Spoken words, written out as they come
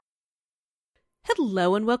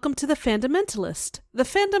Hello and welcome to The Fundamentalist, the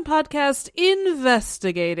fandom podcast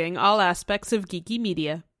investigating all aspects of geeky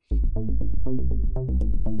media.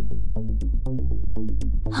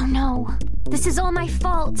 Oh no, this is all my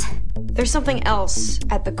fault. There's something else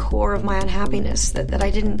at the core of my unhappiness that I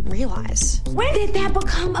didn't realize. When did that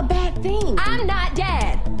become a bad thing? I'm not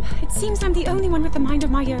dead. It seems I'm the only one with a mind of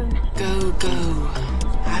my own. Go.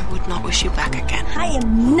 I would not wish you back again. I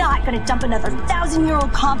am not going to dump another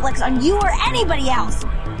 1,000-year-old complex on you or anybody else.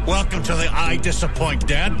 Welcome to the I Disappoint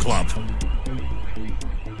Dad Club.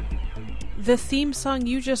 The theme song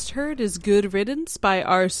you just heard is Good Riddance by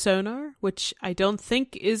Our Sonar, which I don't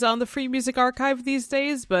think is on the Free Music Archive these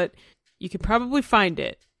days, but you can probably find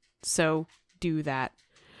it. So do that.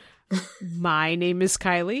 My name is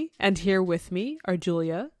Kylie, and here with me are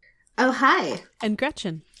Julia. Oh, hi. And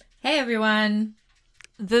Gretchen. Hey, everyone.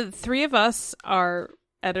 The three of us are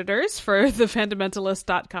editors for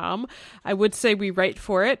thefundamentalist.com. I would say we write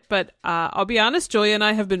for it, but I'll be honest, Julia and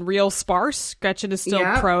I have been real sparse. Gretchen is still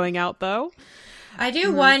proing out, though. I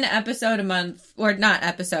do one episode a month, or not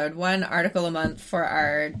episode, one article a month for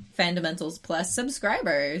our Fundamentals Plus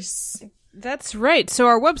subscribers. That's right. So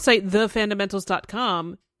our website,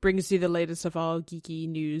 thefundamentals.com, brings you the latest of all geeky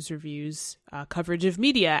news, reviews, coverage of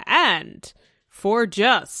media, and for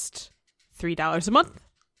just $3 a month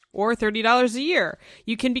or $30 a year,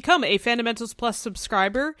 you can become a Fundamentals Plus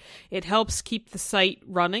subscriber. It helps keep the site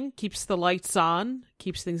running, keeps the lights on,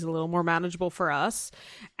 keeps things a little more manageable for us.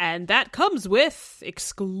 And that comes with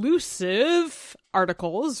exclusive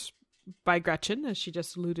articles by Gretchen, as she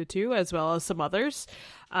just alluded to, as well as some others,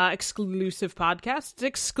 exclusive podcasts,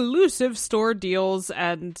 exclusive store deals,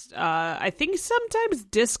 and I think sometimes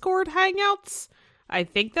Discord hangouts. I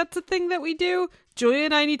think that's a thing that we do. Julia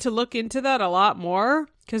and I need to look into that a lot more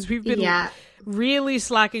because we've been really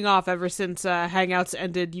slacking off ever since Hangouts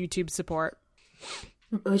ended YouTube support.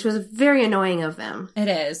 Which was very annoying of them. It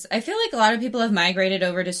is. I feel like a lot of people have migrated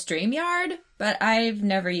over to StreamYard, but I've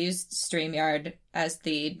never used StreamYard as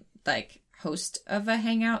the host of a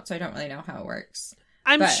Hangout, so I don't really know how it works.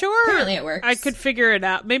 I'm sure apparently it works. I could figure it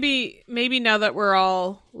out. Maybe now that we're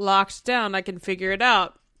all locked down, I can figure it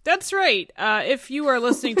out. That's right. If you are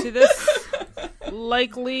listening to this,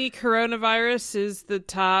 likely coronavirus is the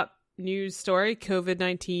top news story,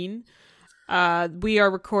 COVID-19. We are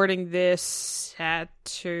recording this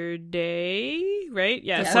Saturday, right?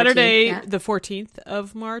 Yeah, Saturday, 14th, the 14th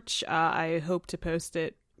of March. I hope to post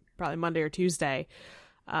it probably Monday or Tuesday.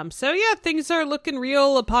 So yeah, things are looking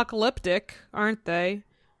real apocalyptic, aren't they?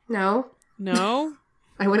 No?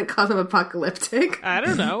 I wouldn't call them apocalyptic. I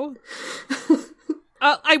don't know.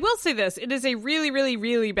 I will say this. It is a really, really,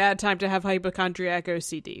 really bad time to have hypochondriac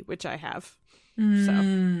OCD, which I have. So,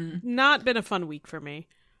 not been a fun week for me.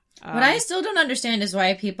 What I still don't understand is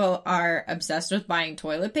why people are obsessed with buying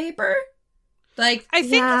toilet paper. I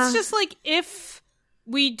think it's just if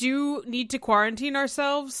we do need to quarantine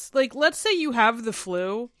ourselves, let's say you have the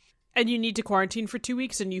flu and you need to quarantine for 2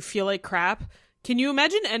 weeks and you feel like crap. Can you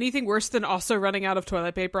imagine anything worse than also running out of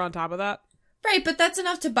toilet paper on top of that? Right, but that's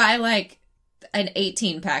enough to buy, an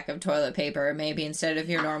 18-pack of toilet paper, maybe, instead of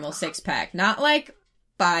your normal 6-pack. Not,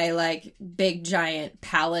 buy, big, giant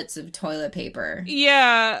pallets of toilet paper.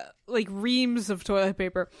 Yeah, reams of toilet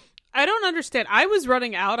paper. I don't understand. I was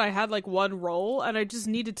running out. I had, one roll, and I just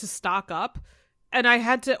needed to stock up. And I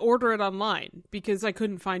had to order it online because I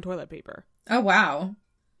couldn't find toilet paper. Oh, wow.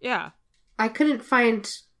 Yeah. I couldn't find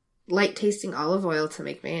light-tasting olive oil to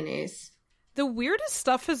make mayonnaise. The weirdest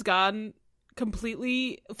stuff has gone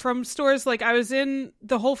completely from stores. I was in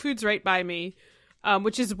the Whole Foods right by me,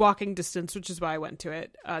 which is walking distance, which is why I went to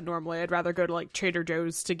it. Normally I'd rather go to Trader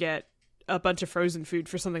Joe's to get a bunch of frozen food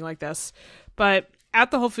for something like this, but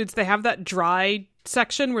at the Whole Foods they have that dry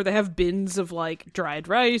section where they have bins of dried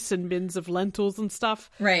rice and bins of lentils and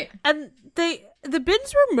stuff, right? And the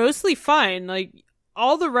bins were mostly fine,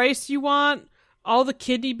 all the rice you want, all the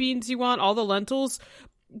kidney beans you want, all the lentils.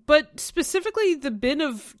 But specifically, the bin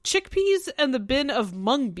of chickpeas and the bin of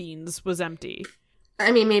mung beans was empty.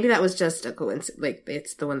 I mean, maybe that was just a coincidence.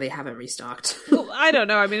 It's the one they haven't restocked. Well, I don't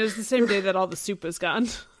know. I mean, it was the same day that all the soup was gone.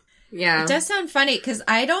 Yeah. It does sound funny, because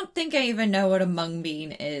I don't think I even know what a mung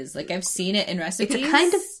bean is. I've seen it in recipes. It's a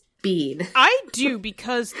kind of bean. I do,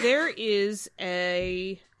 because there is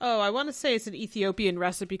I want to say it's an Ethiopian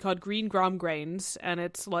recipe called green gram grains, and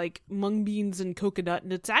it's mung beans and coconut,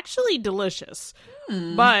 and it's actually delicious.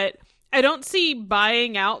 But I don't see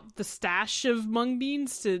buying out the stash of mung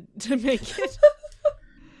beans to make it.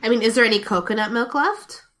 I mean, is there any coconut milk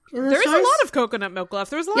left? There is a lot of coconut milk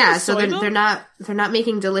left. There's a lot of soy milk. they're not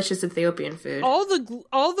making delicious Ethiopian food. All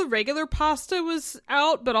the regular pasta was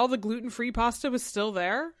out, but all the gluten-free pasta was still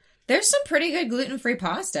there. There's some pretty good gluten-free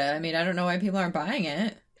pasta. I mean, I don't know why people aren't buying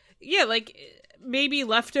it. Yeah, like maybe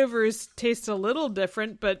leftovers taste a little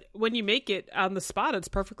different, but when you make it on the spot, it's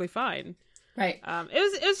perfectly fine. Right.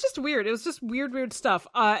 It was just weird. It was just weird stuff.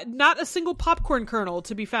 Not a single popcorn kernel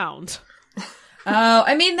to be found. Oh,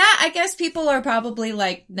 I mean, that, I guess people are probably,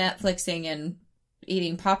 like, Netflixing and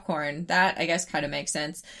eating popcorn. That, I guess, kind of makes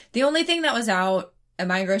sense. The only thing that was out at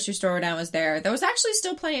my grocery store when I was there was actually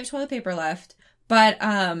still plenty of toilet paper left. But,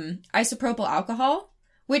 isopropyl alcohol,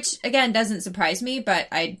 which, again, doesn't surprise me, but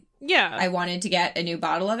I wanted to get a new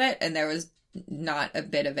bottle of it, and there was not a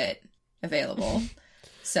bit of it available.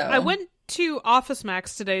 So I went to Office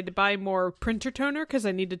Max today to buy more printer toner because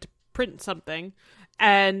I needed to print something.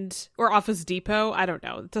 Or Office Depot, I don't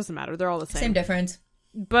know. It doesn't matter. They're all the same. Same difference.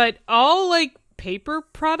 But all, like, paper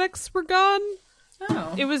products were gone.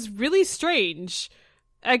 Oh. It was really strange.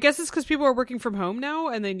 I guess it's because people are working from home now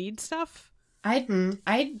and they need stuff. I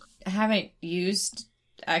haven't used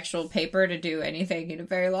actual paper to do anything in a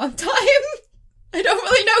very long time. I don't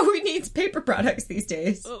really know who needs paper products these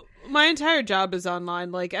days. My entire job is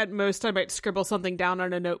online. Like, at most, I might scribble something down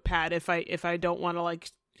on a notepad if I don't want to, like,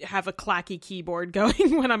 have a clacky keyboard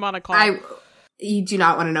going when I'm on a call. You do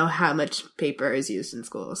not want to know how much paper is used in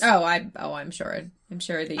schools. I'm sure. I'm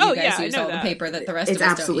sure that you guys use all the paper that the rest of us don't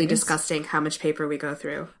use. It's absolutely disgusting how much paper we go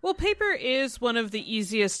through. Well, paper is one of the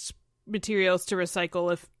easiest materials to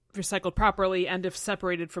recycle if recycled properly and if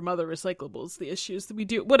separated from other recyclables. The issues that we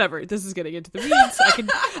do, whatever. This is getting into the weeds.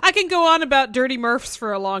 I can go on about dirty Murphs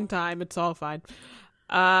for a long time. It's all fine.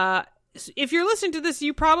 If you're listening to this,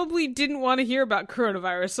 you probably didn't want to hear about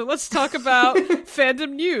coronavirus. So let's talk about Fandom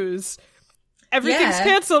News. Everything's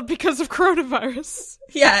canceled because of coronavirus.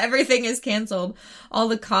 Yeah, everything is canceled. All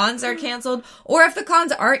the cons are canceled. Or if the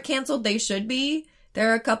cons aren't canceled, they should be.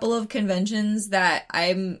 There are a couple of conventions that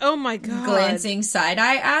I'm glancing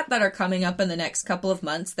side-eye at that are coming up in the next couple of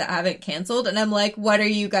months that haven't canceled. And I'm like, what are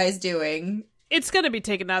you guys doing? It's going to be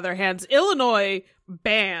taken out of their hands. Illinois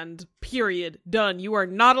banned, period, done. You are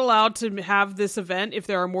not allowed to have this event if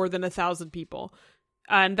there are more than 1,000 people.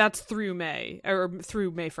 And that's through May, or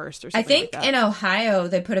through May 1st or something I think like that. in Ohio,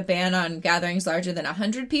 they put a ban on gatherings larger than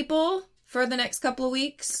 100 people for the next couple of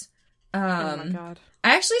weeks. Oh my God.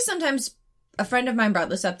 I actually sometimes, a friend of mine brought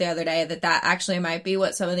this up the other day, that actually might be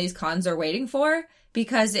what some of these cons are waiting for.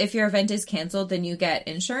 Because if your event is canceled, then you get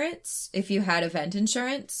insurance, if you had event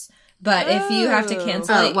insurance. But if you have to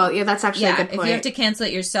cancel it... well, yeah, that's actually a good point. If you have to cancel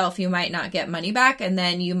it yourself, you might not get money back, and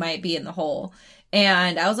then you might be in the hole.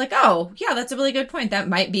 And I was like, oh, yeah, that's a really good point. That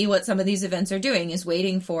might be what some of these events are doing, is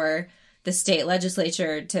waiting for the state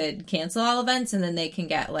legislature to cancel all events, and then they can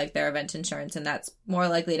get, like, their event insurance, and that's more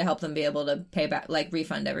likely to help them be able to pay back, like,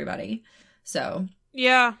 refund everybody. So...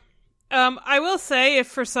 Yeah. I will say, if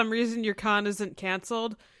for some reason your con isn't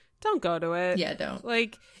canceled, don't go to it. Yeah, don't.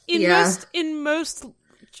 Like, in most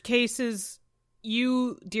cases,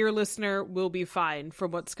 you, dear listener, will be fine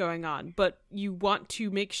from what's going on, but you want to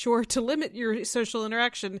make sure to limit your social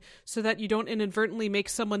interaction so that you don't inadvertently make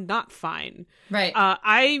someone not fine. Right.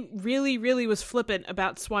 I really, really was flippant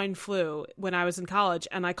about swine flu when I was in college,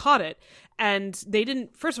 and I caught it. And they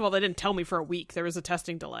didn't tell me for a week. There was a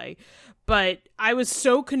testing delay. But I was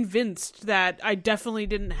so convinced that I definitely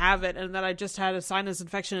didn't have it and that I just had a sinus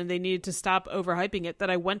infection and they needed to stop overhyping it that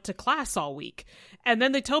I went to class all week. And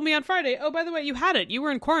then they told me on Friday, oh, by the way, you had it. You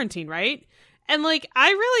were in quarantine, right? And, like, I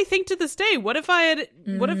really think to this day, what if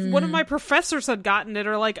one of my professors had gotten it,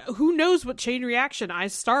 or, like, who knows what chain reaction I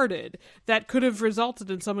started that could have resulted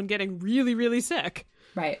in someone getting really, really sick.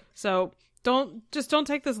 Right. So... Don't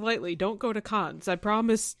take this lightly. Don't go to cons. I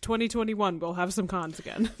promise 2021 we'll have some cons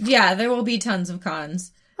again. Yeah, there will be tons of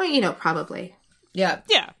cons. Well, probably. Yeah.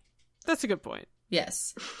 Yeah. That's a good point.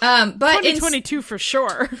 Yes. But 2022 for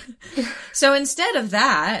sure. So instead of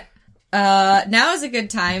that, now is a good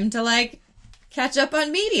time to, like, catch up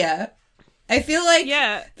on media. I feel like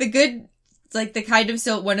the good, like, the kind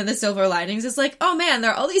of one of the silver linings is like, oh man, there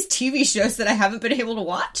are all these TV shows that I haven't been able to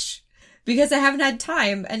watch. Because I haven't had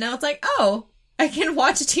time, and now it's like, oh, I can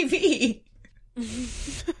watch TV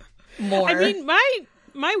more. I mean,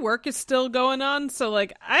 my work is still going on, so,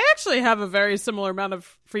 like, I actually have a very similar amount of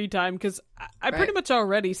free time, because I pretty much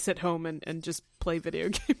already sit home and just play video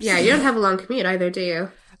games. Yeah, you don't have a long commute either, do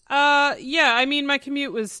you? Yeah, I mean, my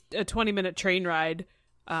commute was a 20-minute train ride,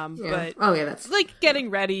 But that's like getting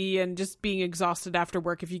ready and just being exhausted after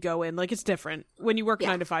work if you go in, like it's different. When you work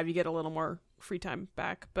 9 to 5, you get a little more free time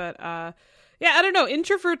back. But I don't know.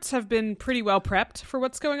 Introverts have been pretty well prepped for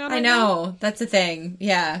what's going on. I know. That's the thing.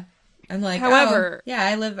 Yeah. I'm like, however,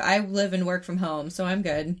 I live and work from home, so I'm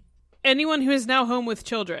good. Anyone who is now home with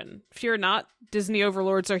children, fear not. Disney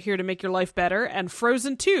overlords are here to make your life better, and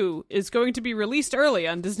Frozen 2 is going to be released early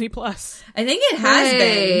on Disney+. I think it has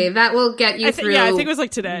been. That will get you through. Yeah, I think it was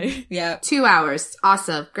like today. Yeah. 2 hours.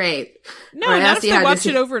 Awesome. Great. No, not if they watch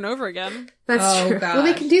it over and over again. That's true. Gosh. Well,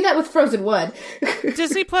 they can do that with Frozen 1.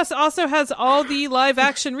 Disney Plus also has all the live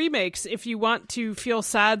action remakes if you want to feel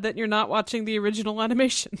sad that you're not watching the original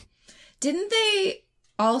animation. Didn't they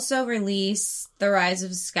also release The Rise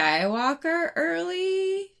of Skywalker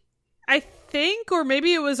early? I think, or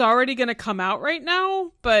maybe it was already going to come out right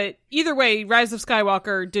now, but either way, Rise of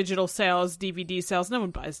Skywalker, digital sales, DVD sales, no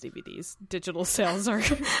one buys DVDs. Digital sales are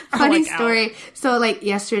Funny story. Out. So, like,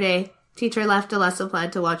 yesterday, teacher left a lesson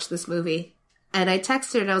plan to watch this movie. And I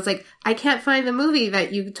texted her and I was like, I can't find the movie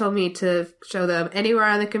that you told me to show them anywhere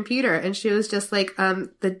on the computer. And she was just like,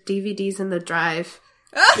 the DVD's in the drive.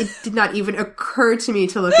 It did not even occur to me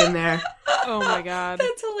to look in there. Oh my god.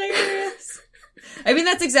 That's hilarious. I mean,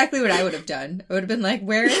 that's exactly what I would have done. I would have been like,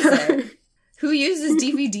 where is it? Who uses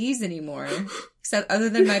DVDs anymore? Except other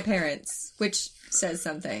than my parents, which says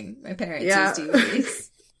something. My parents use DVDs.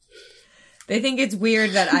 They think it's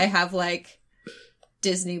weird that I have like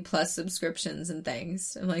Disney Plus subscriptions and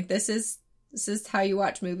things. I'm like, this is how you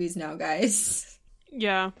watch movies now, guys.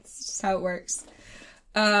 Yeah. It's just how it works.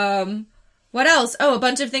 What else? Oh, a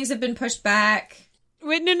bunch of things have been pushed back.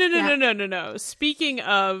 Wait, no. Speaking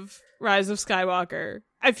of Rise of Skywalker,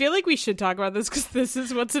 I feel like we should talk about this because this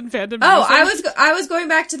is what's in Fandom News. Oh, I was going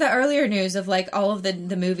back to the earlier news of like all of the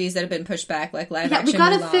movies that have been pushed back, like live action. We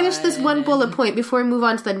gotta finish this one bullet point before we move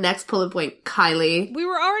on to the next bullet point, Kylie. We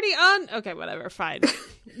were already on. Okay, whatever, fine.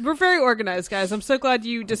 We're very organized, guys. I'm so glad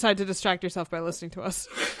you decided to distract yourself by listening to us.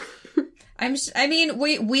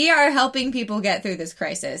 We are helping people get through this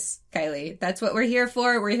crisis, Kylie. That's what we're here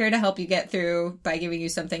for. We're here to help you get through by giving you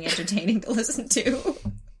something entertaining to listen to.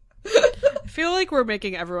 I feel like we're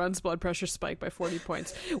making everyone's blood pressure spike by 40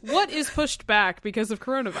 points. What is pushed back because of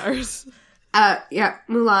coronavirus?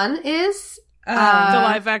 Mulan is the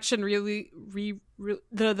live action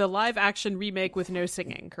the live action remake with no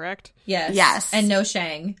singing, correct? Yes, and no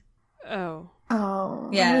Shang. Oh,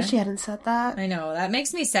 yeah. I wish she hadn't said that. I know, that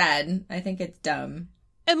makes me sad. I think it's dumb.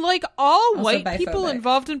 And like all Also white biphobic. people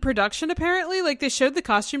involved in production, apparently. Like they showed the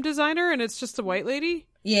costume designer, and it's just a white lady.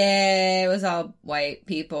 Yeah, it was all white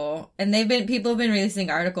people, and people have been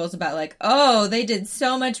releasing articles about like, oh, they did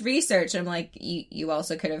so much research. I'm like, you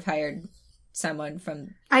also could have hired someone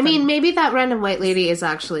from. I mean, maybe that random white lady is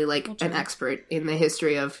actually like an expert in the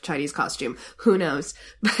history of Chinese costume. Who knows?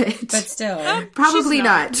 But still, probably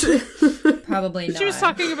not. Probably not. She was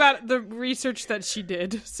talking about the research that she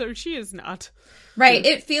did, so she is not. Right.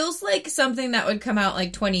 It feels like something that would come out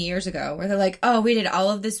like 20 years ago, where they're like, oh, we did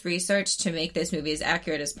all of this research to make this movie as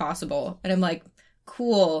accurate as possible. And I'm like,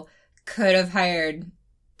 cool. Could have hired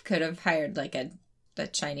like a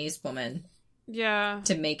Chinese woman. Yeah.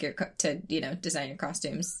 To make design your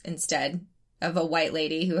costumes instead of a white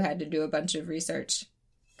lady who had to do a bunch of research.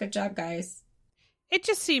 Good job, guys. It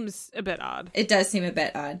just seems a bit odd. It does seem a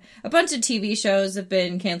bit odd. A bunch of TV shows have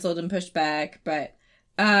been canceled and pushed back, but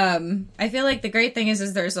I feel like the great thing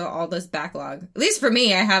is there's all this backlog. At least for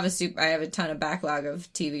me, I have a ton of backlog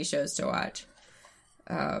of TV shows to watch.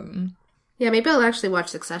 Yeah, maybe I'll actually watch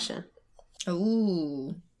Succession.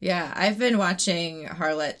 Ooh, yeah, I've been watching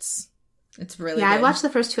Harlots. It's really good. I watched the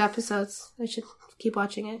first 2 episodes. I should keep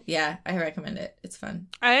watching it. Yeah, I recommend it. It's fun.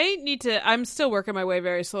 I'm still working my way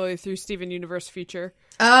very slowly through Steven Universe Future.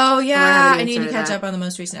 Oh, yeah. I need to catch up on the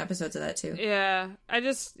most recent episodes of that, too. Yeah.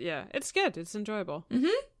 It's good. It's enjoyable. Mm-hmm.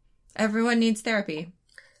 Everyone needs therapy,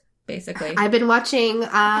 basically. I've been watching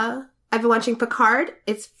Picard.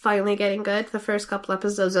 It's finally getting good. The first couple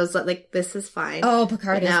episodes, I was like, this is fine. Oh,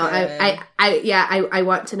 Picard is good. I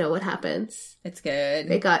want to know what happens. It's good.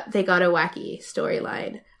 They got a wacky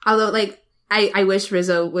storyline. Although, like, I wish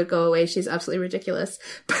Rizzo would go away. She's absolutely ridiculous.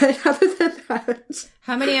 But other than that...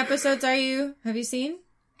 How many episodes have you seen?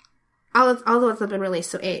 All the ones that have been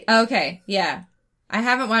released, so 8. Okay, yeah. I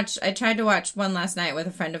haven't watched... I tried to watch one last night with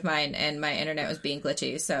a friend of mine, and my internet was being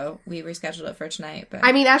glitchy, so we rescheduled it for tonight. But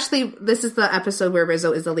I mean, actually, this is the episode where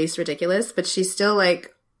Rizzo is the least ridiculous, but she's still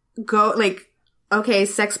okay,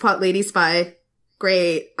 sex pot lady spy.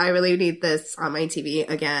 Great. I really need this on my TV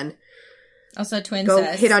again. Also twincest. Go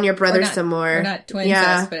hit on your brother some more. Or not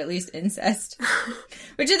twincest, but at least incest.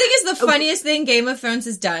 Which I think is the funniest thing Game of Thrones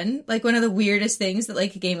has done. Like, one of the weirdest things that,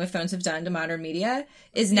 like, Game of Thrones have done to modern media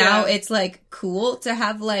is now it's, like, cool to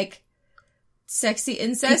have, like, sexy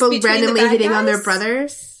incest people between randomly the bad hitting guys. on their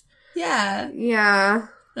brothers. Yeah.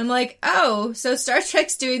 I'm like, oh, so Star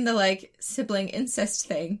Trek's doing the, like, sibling incest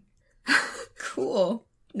thing. Cool.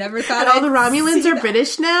 Never thought And all the Romulans are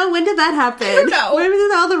British now? When did that happen? I don't know. When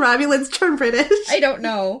did all the Romulans turn British? I don't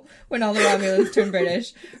know when all the Romulans turn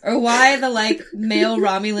British. Or why the, like, male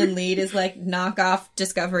Romulan lead is, like, knockoff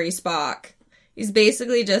Discovery Spock. He's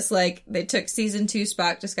basically just, like, they took season 2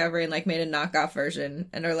 Spock Discovery and, like, made a knockoff version.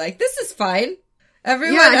 And are like, this is fine.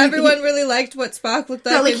 Everyone really liked what Spock looked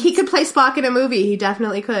like. No, like, he could play Spock in a movie. He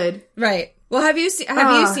definitely could. Right. Well, have you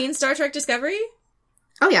seen Star Trek Discovery?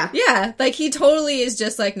 Oh, yeah. Yeah, like, he totally is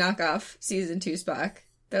just, like, knockoff season 2 Spock.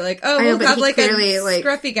 They're like, oh, we'll have, like, clearly, a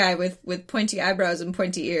scruffy guy with pointy eyebrows and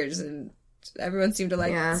pointy ears, and everyone seemed to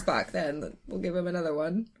like Spock then. We'll give him another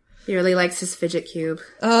one. He really likes his fidget cube.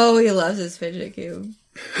 Oh, he loves his fidget cube.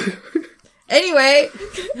 Anyway,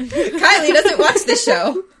 Kylie doesn't watch the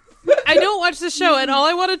show. I don't watch the show, and all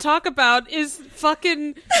I want to talk about is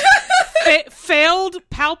fucking failed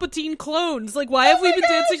Palpatine clones. Like, why have we been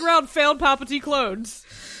dancing around failed Palpatine clones?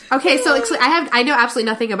 Okay, so I know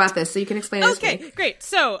absolutely nothing about this, so you can explain this to me. Okay, great.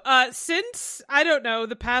 So, since, I don't know,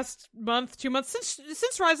 the past month, 2 months,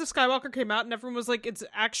 since Rise of Skywalker came out and everyone was like, it's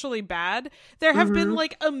actually bad, there have been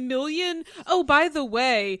like a million... Oh, by the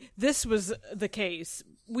way, this was the case.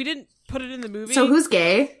 We didn't put it in the movie. So who's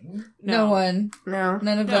gay? No one. No.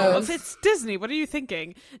 None of those. It's Disney. What are you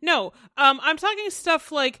thinking? No, I'm talking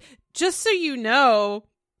stuff like, just so you know,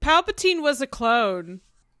 Palpatine was a clone.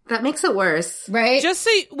 That makes it worse. Right?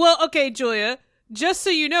 Okay, Julia, just so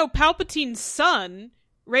you know, Palpatine's son,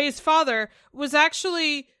 Rey's father, was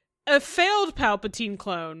actually a failed Palpatine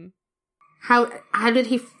clone. How did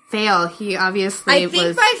he fail? He obviously I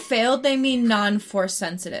think by failed, they mean non-force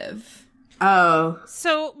sensitive. Oh.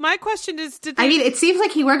 So, my question is, I mean, it seems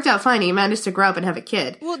like he worked out fine. He managed to grow up and have a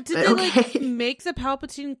kid. Well, did they, like, make the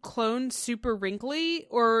Palpatine clone super wrinkly?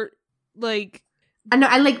 Or, like... I know,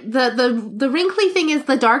 I like, the wrinkly thing is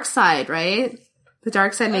the dark side, right? The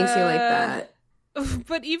dark side makes you like that.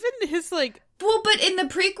 But even his, like... Well, but in the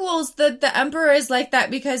prequels, the Emperor is like that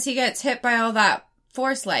because he gets hit by all that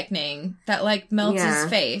force lightning that, like, melts his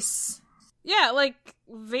face. Yeah, like,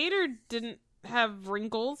 Vader didn't have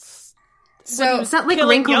wrinkles. So it's not like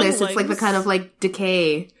wrinkleness, it's like the kind of like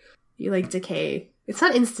decay. You like decay. It's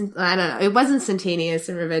not instant. I don't know. It was instantaneous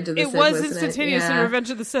in Revenge of the Sith. It was instantaneous in Revenge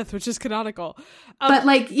of the Sith, which is canonical. But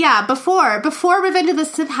like, yeah, before Revenge of the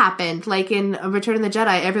Sith happened, like in Return of the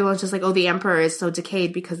Jedi, everyone's just like, oh, the Emperor is so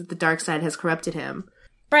decayed because the dark side has corrupted him.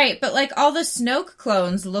 Right, but like all the Snoke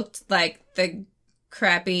clones looked like the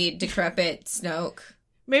crappy, decrepit Snoke.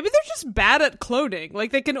 Maybe they're just bad at cloning.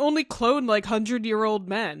 Like, they can only clone, like, 100-year-old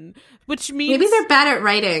men. Which means... Maybe they're bad at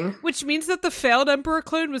writing. Which means that the failed Emperor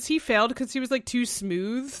clone, was he failed because he was, like, too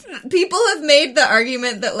smooth? People have made the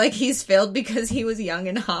argument that, like, he's failed because he was young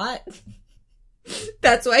and hot.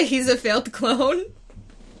 That's why he's a failed clone.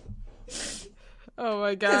 Oh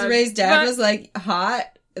my god. Because Rey's dad was, like, hot.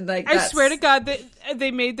 And, like, I swear to God,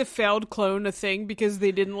 they made the failed clone a thing because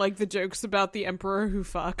they didn't like the jokes about the Emperor who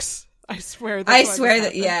fucks. I swear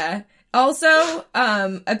that, yeah. Also,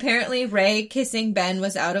 apparently Rey kissing Ben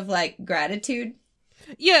was out of, like, gratitude.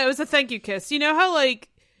 Yeah, it was a thank you kiss. You know how, like,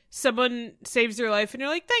 someone saves your life and you're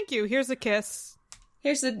like, thank you, here's a kiss.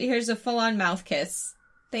 Here's a full-on mouth kiss.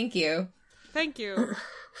 Thank you. Thank you.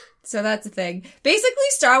 So that's a thing. Basically,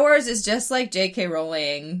 Star Wars is just, like, J.K.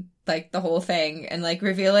 Rowling, like, the whole thing, and, like,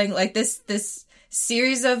 revealing, like, this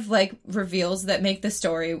series of, like, reveals that make the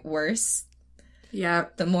story worse. Yeah.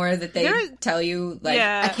 The more that they tell you, like,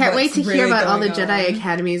 I can't wait to hear about all the Jedi on.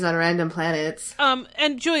 academies on random planets.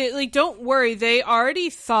 And Julia, like, don't worry, they already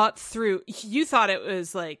thought through, you thought it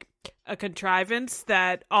was, like, a contrivance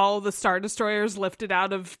that all the Star Destroyers lifted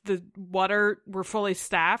out of the water were fully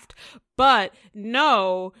staffed, but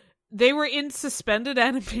no, they were in suspended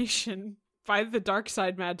animation by the dark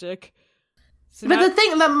side magic. So but the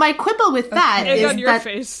thing, my quibble with that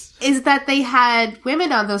is that they had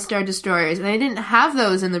women on those Star Destroyers, and they didn't have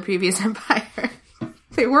those in the previous Empire.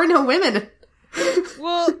 There were no women.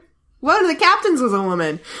 Well, one of the captains was a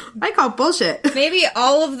woman. I call bullshit. Maybe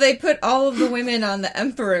they put all of the women on the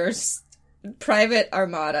Emperor's private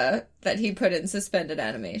armada that he put in suspended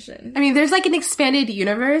animation. I mean, there's like an expanded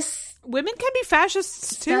universe. Women can be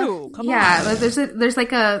fascists too. Come on. Yeah, there's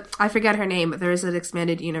like a, I forget her name, but there is an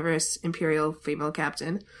expanded universe Imperial female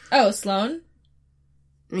captain. Oh, Sloane?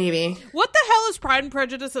 Maybe. What the hell is Pride and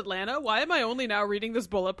Prejudice Atlanta? Why am I only now reading this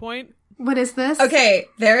bullet point? What is this? Okay,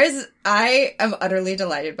 I am utterly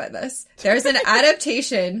delighted by this. There's an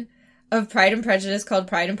adaptation of Pride and Prejudice called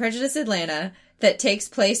Pride and Prejudice Atlanta that takes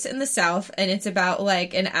place in the South, and it's about,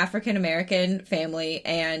 like, an African-American family,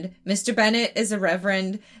 and Mr. Bennett is a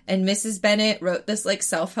reverend, and Mrs. Bennett wrote this, like,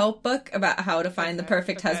 self-help book about how to find the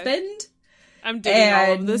perfect husband. I'm digging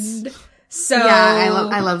all of this. So... Yeah,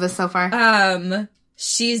 I love this so far.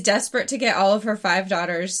 She's desperate to get all of her 5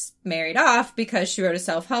 daughters married off because she wrote a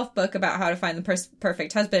self-help book about how to find the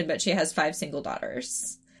perfect husband, but she has 5 single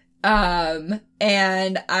daughters. And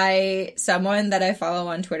someone that I follow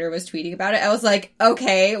on Twitter was tweeting about it. I was like,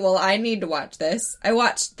 okay, well, I need to watch this. I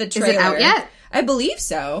watched the trailer. Is it out yet? I believe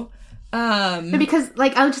so. Because,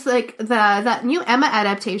 like, I was just like, that new Emma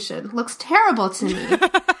adaptation looks terrible to me.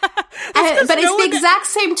 But it's the exact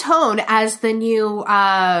same tone as the new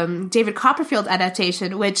David Copperfield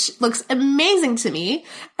adaptation, which looks amazing to me.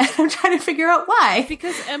 And I'm trying to figure out why.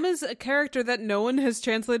 Because Emma's a character that no one has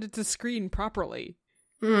translated to screen properly.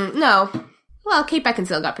 No. Well, Kate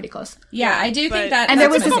Beckinsale got pretty close. Yeah, I do think that. And there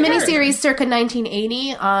was this miniseries circa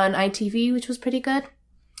 1980 on ITV, which was pretty good.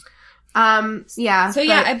 Yeah. So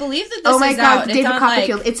yeah, I believe that this is out. Oh my god, David on,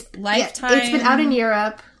 Copperfield. Like, it's Lifetime. It's been out in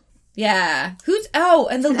Europe. Yeah.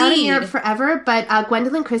 And the lead. Out in Europe forever, but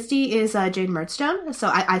Gwendolyn Christie is Jane Murdstone, so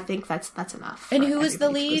I think that's enough. And who is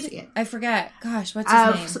the lead? I forget. Gosh, what's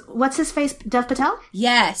his name? What's his face? Dev Patel?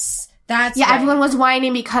 Yes. That's right. Right. Everyone was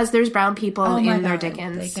whining because there's brown people in their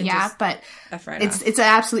Dickens. Yeah, but it's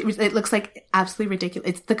absolutely. It looks like absolutely ridiculous.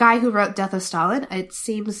 It's the guy who wrote Death of Stalin. It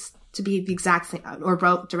seems to be the exact same, or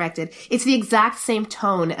directed. It's the exact same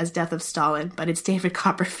tone as Death of Stalin, but it's David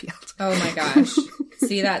Copperfield. Oh my gosh!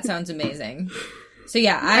 See, that sounds amazing. So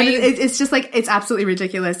yeah, it's just like, it's absolutely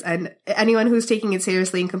ridiculous, and anyone who's taking it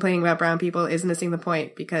seriously and complaining about brown people is missing the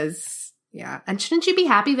point, because. Yeah, and shouldn't you be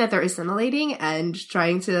happy that they're assimilating and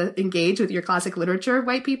trying to engage with your classic literature,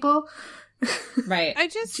 white people? Right. I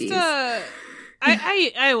just,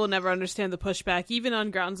 I will never understand the pushback, even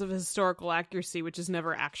on grounds of historical accuracy, which is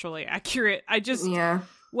never actually accurate.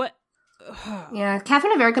 What? Yeah,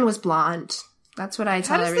 Catherine of Aragon was blonde. That's what I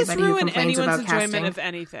tell everybody who complains about casting. How does this ruin anyone's enjoyment of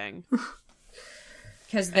anything?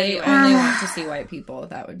 Because they only want to see white people.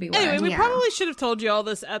 That would be why. Anyway, we probably should have told you all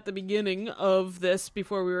this at the beginning of this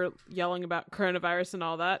before we were yelling about coronavirus and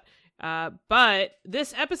all that. But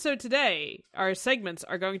this episode today, our segments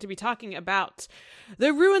are going to be talking about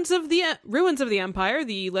the Ruins of the Empire,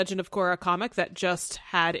 the Legend of Korra comic that just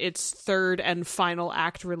had its 3rd and final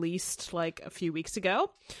act released like a few weeks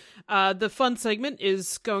ago. The fun segment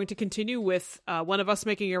is going to continue with one of us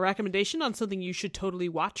making a recommendation on something you should totally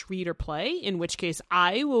watch, read, or play, in which case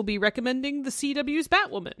I will be recommending the CW's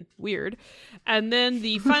Batwoman. Weird. And then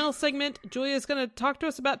the final segment, Julia is going to talk to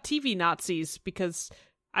us about TV Nazis, because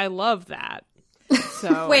I love that.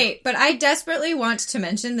 So Wait, but I desperately want to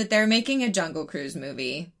mention that they're making a Jungle Cruise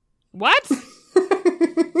movie. What?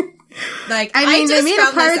 Like, I mean, they made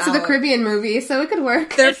a Pirates of the Caribbean movie, so it could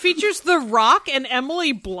work. It features The Rock and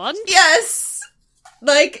Emily Blunt? Yes!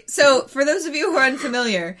 Like, so, for those of you who are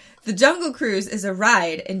unfamiliar, the Jungle Cruise is a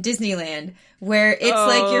ride in Disneyland where it's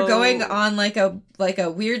like you're going on like a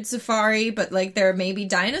weird safari, but like there may be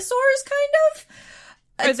dinosaurs, kind of.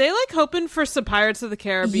 Are they like hoping for some Pirates of the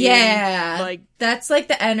Caribbean? Yeah, like that's like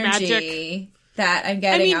the energy magic that I'm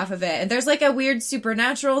getting off of it. And there's like a weird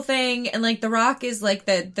supernatural thing, and like The Rock is like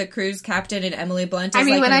the cruise captain, and Emily Blunt is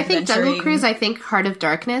when I think Jungle Cruise, I think Heart of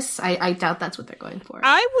Darkness. I doubt that's what they're going for.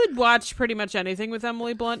 I would watch pretty much anything with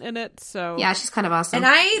Emily Blunt in it. So yeah, she's kind of awesome. And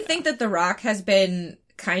I think that The Rock has been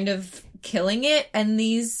kind of killing it, and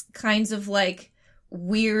these kinds of like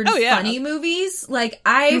weird, funny movies. Like,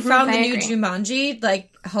 I found the new Jumanji, like,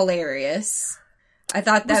 hilarious. I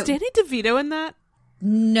thought that... Was Danny DeVito in that?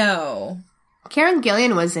 No. Karen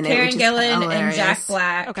Gillan was in it, Karen Gillan and Jack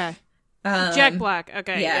Black. Okay. Jack Black.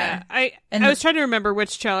 Okay, yeah. I was trying to remember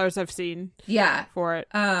which trailers I've seen for it.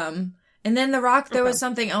 And then The Rock, there was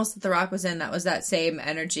something else that The Rock was in that was that same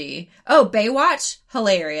energy. Oh, Baywatch?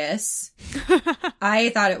 Hilarious.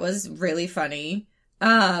 I thought it was really funny.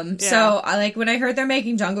 So I like when I heard they're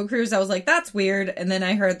making Jungle Cruise, I was like, that's weird. And then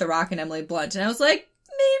I heard The Rock and Emily Blunt, and I was like,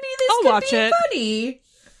 maybe this could be funny.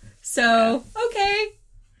 So, okay.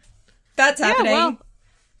 That's happening. Well,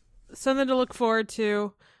 something to look forward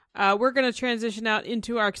to. We're going to transition out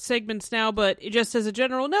into our segments now, but just as a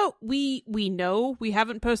general note, we know we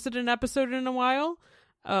haven't posted an episode in a while.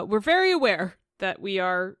 We're very aware that we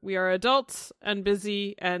are adults and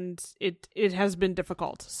busy, and it has been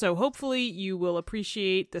difficult. So hopefully you will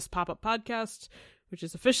appreciate this pop-up podcast, which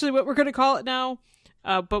is officially what we're going to call it now,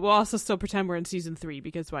 but we'll also still pretend we're in season 3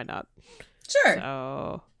 because why not? Sure.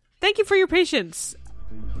 So, thank you for your patience.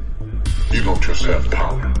 You don't just have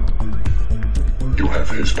power. You have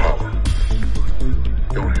his power.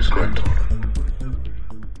 You're his granddaughter.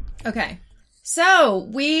 Okay. So,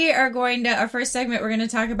 we are going to, our first segment, we're going to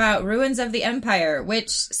talk about Ruins of the Empire, which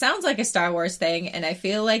sounds like a Star Wars thing, and I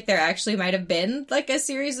feel like there actually might have been, like, a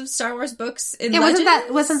series of Star Wars books in Legends.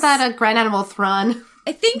 Wasn't that a Grand Admiral Thrawn?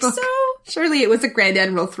 I think book? so. Surely it was a Grand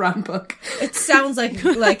Admiral Thrawn book. It sounds like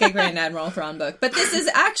a Grand Admiral Thrawn book, but this is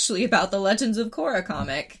actually about the Legends of Korra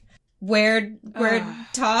comic, where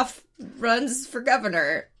Toph runs for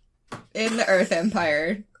governor in the Earth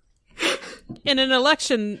Empire. In an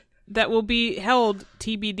election that will be held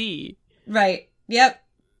TBD. Right. Yep.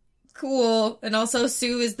 Cool. And also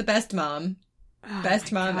Sue is the best mom.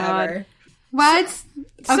 Best mom ever. What?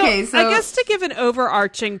 Okay, so I guess to give an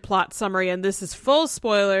overarching plot summary, and this is full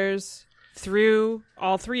spoilers through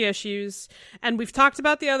all 3 issues, and we've talked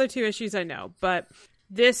about the other 2 issues, I know, but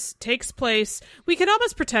this takes place, we can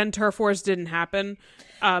almost pretend Turf Wars didn't happen.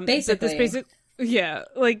 Basically. Yeah,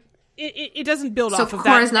 like, it doesn't build off of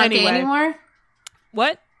that Korra's not gay anymore?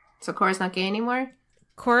 What? So Korra's not gay anymore?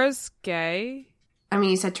 Korra's gay? I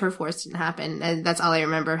mean, you said Turf Wars didn't happen, and that's all I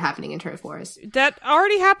remember happening in Turf Wars. That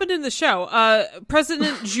already happened in the show.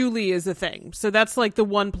 President Julie is a thing. So that's like the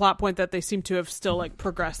one plot point that they seem to have still like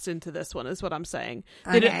progressed into this one is what I'm saying.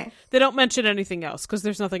 Okay. They don't mention anything else because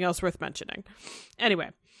there's nothing else worth mentioning.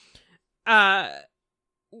 Anyway,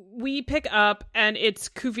 we pick up and it's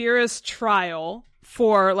Kuvira's trial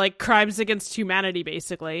for like crimes against humanity,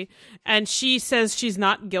 basically. And she says she's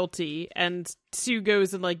not guilty, and Sue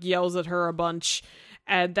goes and like yells at her a bunch.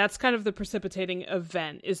 And that's kind of the precipitating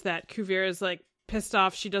event, is that Kuvira is like pissed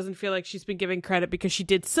off. She doesn't feel like she's been given credit because she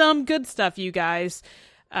did some good stuff, you guys.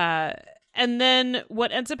 And then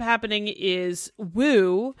what ends up happening is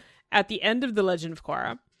Wu, at the end of the Legend of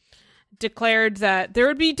Korra, declared that there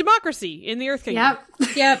would be democracy in the Earth Kingdom.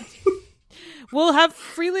 Yep. We'll have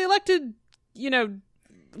freely elected,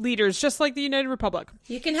 leaders, just like the United Republic.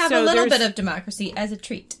 You can have a little bit of democracy as a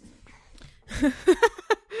treat.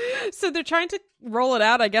 So they're trying to roll it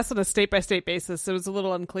out, I guess, on a state-by-state basis. So it was a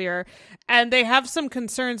little unclear. And they have some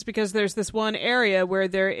concerns because there's this one area where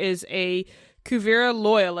there is a Kuvira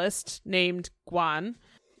loyalist named Guan.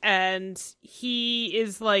 And he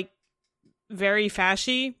is, like, very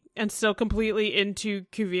fashy and still completely into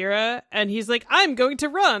Kuvira. And he's like, I'm going to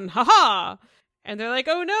run. Ha-ha! And they're like,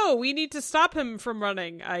 oh no, we need to stop him from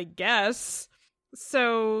running, I guess.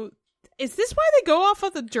 So, is this why they go off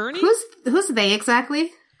on the journey? Who's they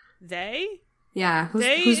exactly? They? Yeah,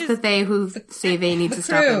 who's the they who say they need to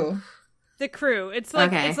stop him? The crew. It's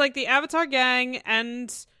like It's like the Avatar gang and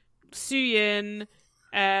Suyin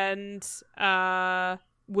and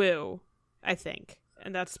Wu, I think.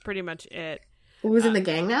 And that's pretty much it. Who's in the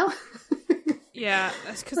gang now? Yeah,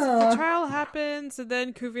 because the trial happens, and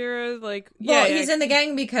then Kuvira, like... he's in the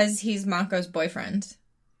gang because he's Mako's boyfriend.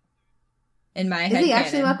 In my head, is he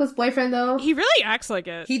actually Mako's boyfriend, though? He really acts like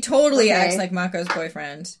it. He totally acts like Mako's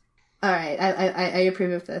boyfriend. All right, I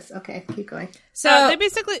approve of this. Okay, keep going. So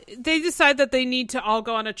they decide that they need to all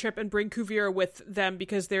go on a trip and bring Kuvira with them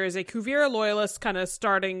because there is a Kuvira loyalist kind of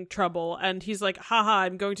starting trouble, and he's like, haha,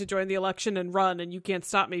 I'm going to join the election and run, and you can't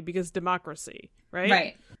stop me because democracy, right?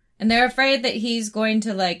 Right. And they're afraid that he's going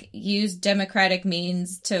to, like, use democratic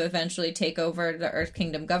means to eventually take over the Earth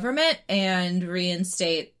Kingdom government and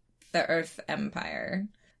reinstate the Earth Empire.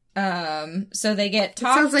 So they get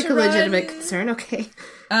talked to. Sounds like a legitimate concern. Okay.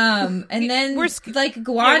 And then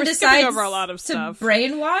Guan decides over a lot of to stuff.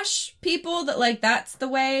 Brainwash people that like that's the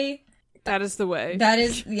way. That is the way. That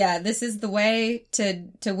is this is the way to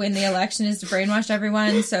win the election is to brainwash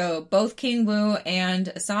everyone. So both King Wu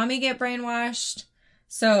and Asami get brainwashed.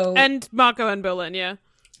 And Mako and Bolin, yeah.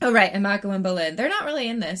 Oh right, and Mako and Bolin. They're not really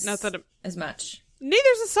in this as much.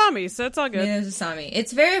 Neither's Asami, so it's all good. Neither's Asami.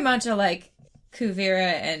 It's very much a like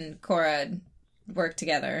Kuvira and Korra work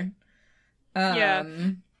together.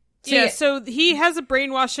 So he has a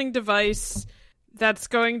brainwashing device that's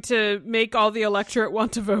going to make all the electorate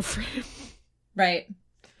want to vote for him. Right.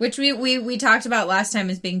 Which we talked about last time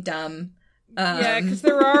as being dumb. Because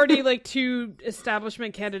there were already like 2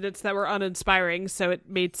 establishment candidates that were uninspiring, so it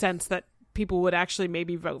made sense that people would actually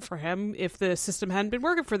maybe vote for him if the system hadn't been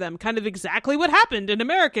working for them. Kind of exactly what happened in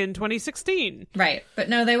America in 2016. Right. But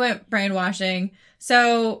no, they went brainwashing.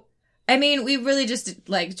 So, I mean, we really just,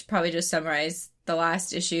 like, probably just summarize the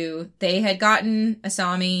last issue. They had gotten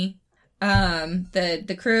Asami.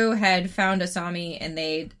 The crew had found Asami and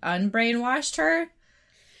they'd unbrainwashed her.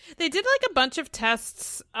 They did like a bunch of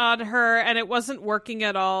tests on her and it wasn't working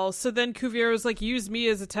at all. So then Kuvira was like, use me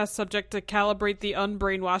as a test subject to calibrate the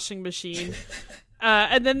unbrainwashing machine.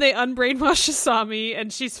 And then they unbrainwash Asami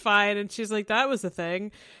and she's fine. And she's like, that was the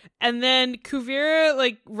thing. And then Kuvira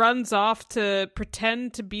like runs off to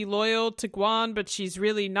pretend to be loyal to Guan, but she's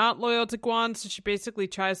really not loyal to Guan. So she basically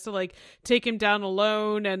tries to like take him down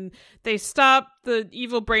alone, and they stop the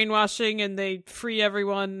evil brainwashing and they free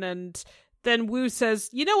everyone. And then Wu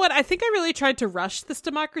says, you know what? I think I really tried to rush this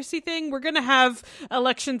democracy thing. We're going to have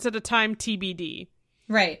elections at a time TBD.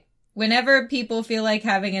 Right. Whenever people feel like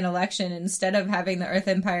having an election, instead of having the Earth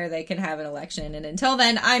Empire, they can have an election. And until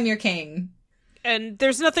then, I'm your king. And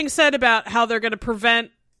there's nothing said about how they're going to prevent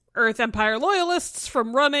Earth Empire loyalists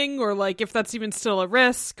from running, or like if that's even still a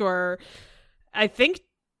risk, or I think,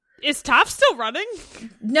 is Toph still running?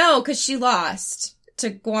 No, because she lost to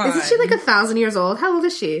Guan. Isn't she like 1,000 years old? How old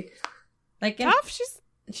is she? Like Toph,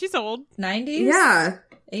 she's old. 90s? Yeah.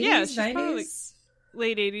 80s, yeah, she's 90s? probably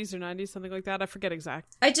late 80s or 90s, something like that. I forget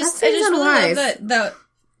exact. I just really love that the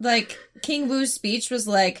like King Wu's speech was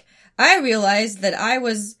like, I realized that I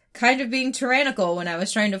was kind of being tyrannical when I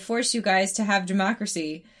was trying to force you guys to have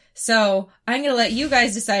democracy. So I'm going to let you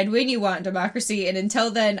guys decide when you want democracy. And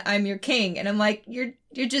until then, I'm your king. And I'm like, you're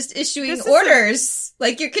just issuing orders.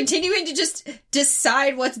 Like, you're continuing to just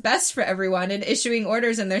decide what's best for everyone and issuing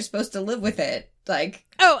orders, and they're supposed to live with it. Like,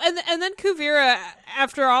 oh, and then Kuvira,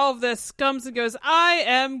 after all of this, comes and goes, I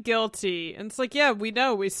am guilty. And it's like, yeah, we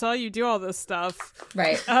know. We saw you do all this stuff.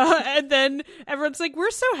 Right. And then everyone's like,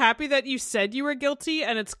 we're so happy that you said you were guilty,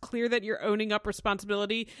 and it's clear that you're owning up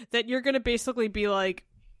responsibility, that you're going to basically be like,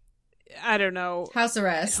 I don't know. House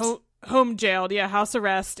arrest. Home jailed, yeah, house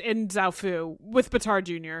arrest in Zaofu with Batar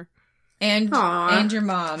Jr. And your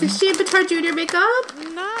mom. Did she and Batar Jr. make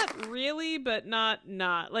up? Not really, but not.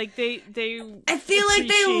 Like, they I feel like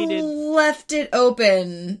they left it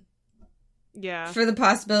open. Yeah. For the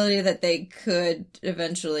possibility that they could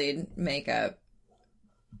eventually make up.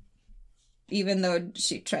 Even though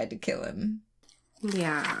she tried to kill him.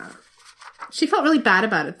 Yeah. She felt really bad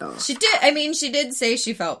about it, though. She did. I mean, she did say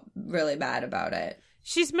she felt really bad about it.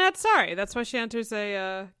 She's mad sorry. That's why she enters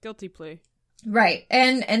a guilty plea. Right.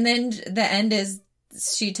 And then the end is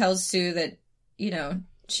she tells Sue that, you know,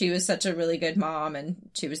 she was such a really good mom and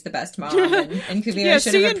she was the best mom. And Kuvira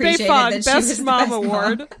should have appreciated that she was the best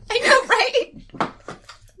award. Mom. I know, right?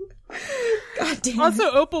 God damn.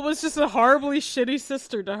 Also, Opal was just a horribly shitty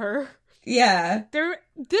sister to her. Yeah.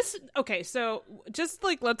 Okay, so just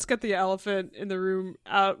like, let's get the elephant in the room,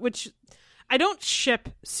 which I don't ship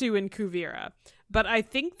Sue and Kuvira, but I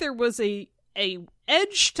think there was a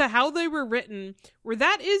edge to how they were written where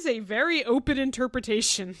that is a very open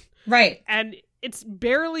interpretation. Right. And it's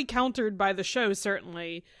barely countered by the show,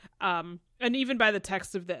 certainly, and even by the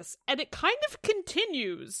text of this. And it kind of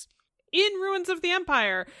continues in Ruins of the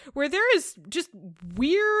Empire, where there is just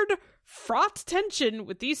weird, fraught tension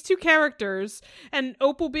with these two characters, and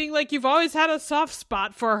Opal being like, you've always had a soft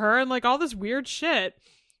spot for her, and like all this weird shit.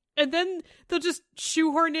 And then they'll just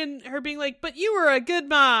shoehorn in her being like, but you were a good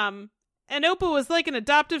mom. And Opal was like an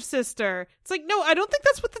adoptive sister. It's like, no, I don't think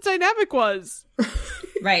that's what the dynamic was.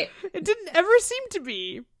 Right. It didn't ever seem to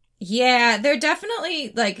be. Yeah, there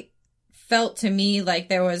definitely, like, felt to me like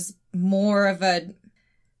there was more of it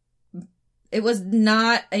was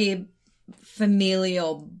not a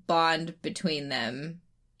familial bond between them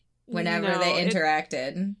whenever they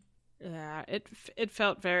interacted. It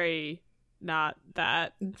felt very not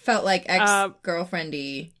that. Felt like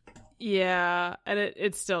ex-girlfriendy. Yeah, and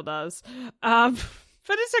it still does. But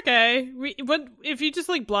it's okay. If you just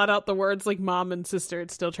like blot out the words like mom and sister,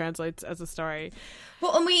 it still translates as a story.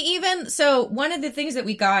 Well, and so one of the things that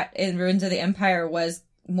we got in Ruins of the Empire was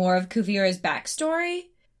more of Kuvira's backstory,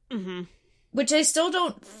 which I still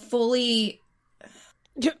don't fully.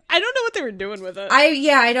 I don't know what they were doing with it.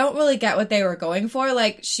 I don't really get what they were going for.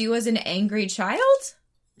 Like, she was an angry child?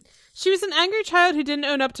 She was an angry child who didn't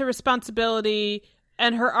own up to responsibility,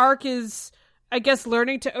 and her arc is, I guess,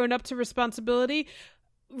 learning to own up to responsibility,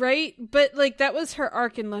 right? But, like, that was her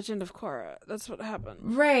arc in Legend of Korra. That's what happened.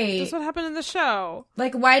 Right. That's what happened in the show.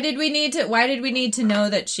 Like, why did we need to know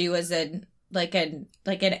that she was an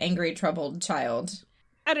angry, troubled child?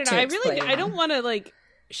 I don't know. I don't want to, like,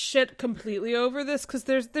 shit completely over this, because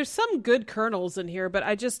there's some good kernels in here, but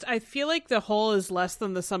I feel like the whole is less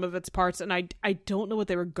than the sum of its parts, and I don't know what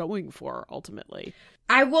they were going for ultimately.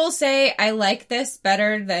 I will say I like this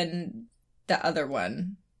better than the other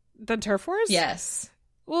one. Than Turf Wars? Yes.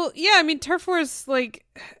 Well, yeah, I mean, Turf Wars, like,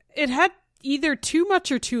 it had either too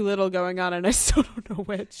much or too little going on, and I still don't know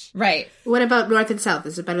which. Right. What about North and South?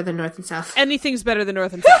 Is it better than North and South? Anything's better than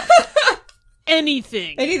North and South.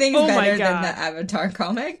 Anything's better than the Avatar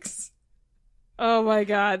comics. Oh my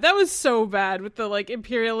god, that was so bad with the like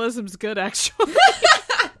imperialism's good actually.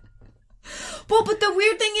 Well, but the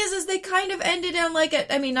weird thing is they kind of ended on like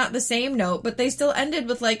not the same note, but they still ended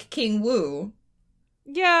with like King Wu.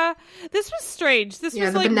 Yeah, this was strange. This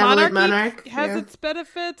was the like benevolent monarchy has its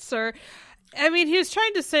benefits, or I mean, he was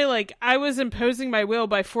trying to say like I was imposing my will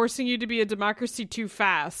by forcing you to be a democracy too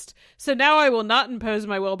fast. So now I will not impose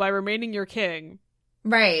my will by remaining your king.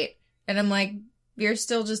 Right. And I'm like, you're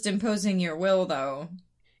still just imposing your will though.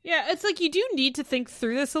 Yeah, it's like you do need to think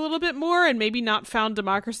through this a little bit more and maybe not found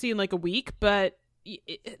democracy in like a week, but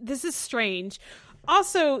this is strange.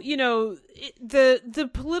 Also, you know, the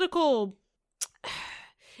political...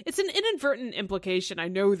 It's an inadvertent implication, I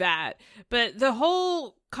know that, but the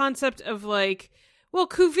whole concept of like, well,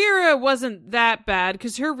 Kuvira wasn't that bad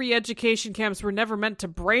because her re-education camps were never meant to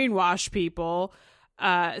brainwash people.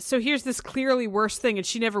 So here's this clearly worse thing, and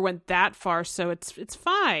she never went that far, so it's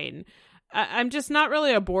fine. I'm just not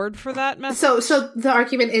really aboard for that message. So the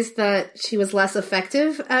argument is that she was less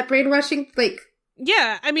effective at brainwashing? Like,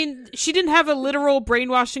 yeah, I mean, she didn't have a literal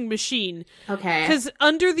brainwashing machine. Okay. Because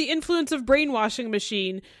under the influence of brainwashing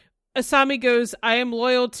machine, Asami goes, I am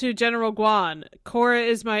loyal to General Guan. Korra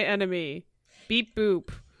is my enemy. Beep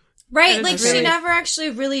boop. Right, like she never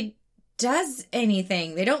actually really does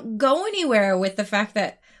anything. They don't go anywhere with the fact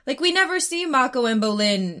that, like, we never see Mako and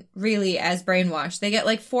Bolin really as brainwashed. They get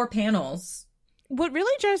like 4 panels. What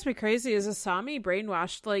really drives me crazy is Asami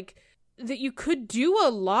brainwashed, like, that you could do a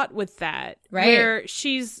lot with that. Right. Where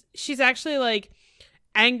she's actually, like,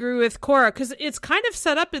 angry with Korra. Because it's kind of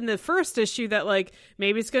set up in the first issue that, like,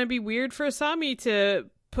 maybe it's going to be weird for Asami to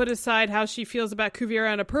put aside how she feels about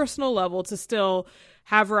Kuvira on a personal level to still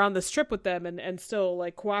have her on the strip with them and still,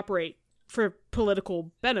 like, cooperate for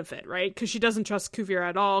political benefit, right? Because she doesn't trust Kuvira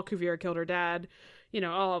at all. Kuvira killed her dad, you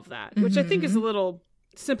know, all of that, which I think is a little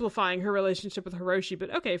simplifying her relationship with Hiroshi,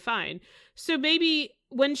 but okay, fine. So maybe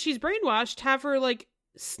when she's brainwashed, have her like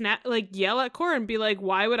yell at Korra and be like,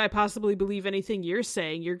 why would I possibly believe anything you're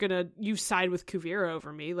saying? You side with Kuvira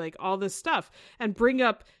over me, like all this stuff, and bring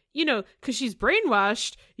up, you know, because she's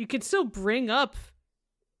brainwashed, you could still bring up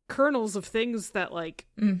kernels of things that like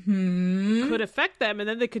could affect them, and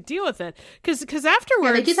then they could deal with it. Because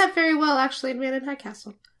afterwards, they do that very well actually in Man in High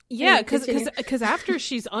Castle. Yeah, because after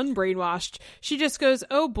she's unbrainwashed, she just goes,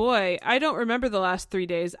 oh boy, I don't remember the last 3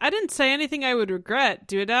 days. I didn't say anything I would regret,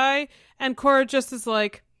 did I? And Korra just is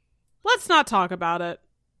like, let's not talk about it.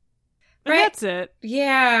 And right. That's it.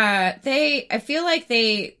 Yeah, I feel like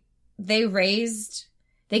they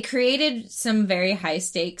created some very high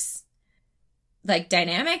stakes like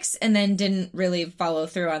dynamics and then didn't really follow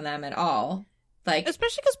through on them at all. Like,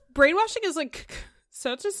 especially because brainwashing is like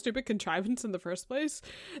such a stupid contrivance in the first place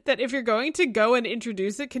that if you're going to go and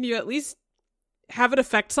introduce it, can you at least have it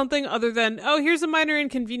affect something other than, oh, here's a minor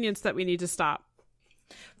inconvenience that we need to stop?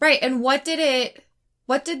 Right. And what did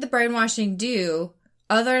the brainwashing do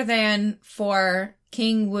other than for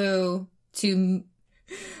King Wu to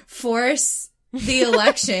force the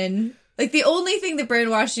election? Like, the only thing the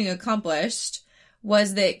brainwashing accomplished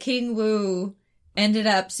was that King Wu ended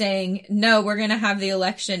up saying, no, we're going to have the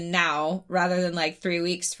election now rather than like 3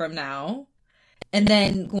 weeks from now. And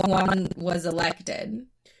then Guan was elected.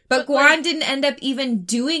 But Guan didn't end up even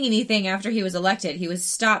doing anything after he was elected. He was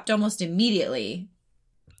stopped almost immediately.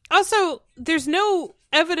 Also, there's no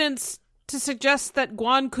evidence to suggest that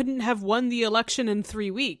Guan couldn't have won the election in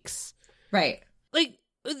 3 weeks. Right. Like,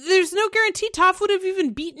 there's no guarantee Toph would have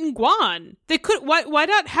even beaten Guan. They could. Why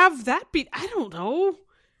not have that beat? I don't know.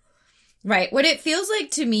 Right. What it feels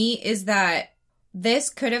like to me is that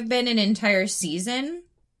this could have been an entire season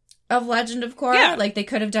of Legend of Korra. Yeah. Like, they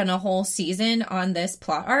could have done a whole season on this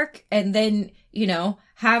plot arc and then, you know,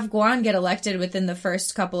 have Guan get elected within the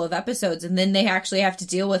first couple of episodes, and then they actually have to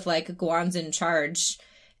deal with, like, Guan's in charge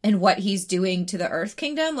and what he's doing to the Earth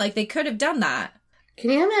Kingdom. Like, they could have done that. Can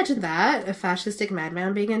you imagine that? A fascistic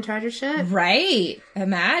madman being in charge of shit? Right.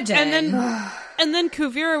 Imagine. And then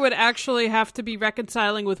Kuvira would actually have to be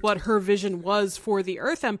reconciling with what her vision was for the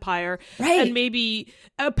Earth Empire. Right. And maybe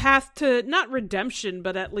a path to, not redemption,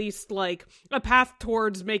 but at least like a path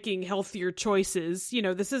towards making healthier choices. You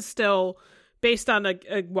know, this is still based on a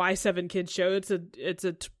Y7 kids show. It's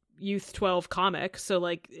a Youth 12 comic. So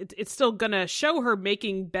like it's still gonna show her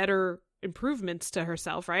making better improvements to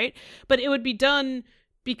herself, right? But it would be done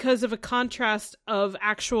because of a contrast of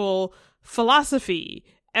actual philosophy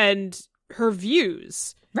and her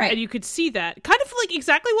views, Right. And you could see that. Kind of like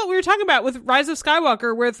exactly what we were talking about with Rise of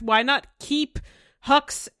Skywalker, with why not keep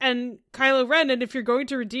Hux and Kylo Ren? And if you're going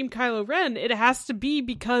to redeem Kylo Ren, it has to be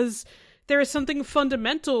because there is something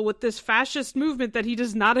fundamental with this fascist movement that he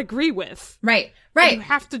does not agree with. Right. And you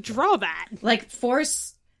have to draw that. Like,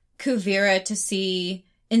 force Kuvira to see,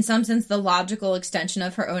 in some sense, the logical extension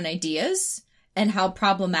of her own ideas and how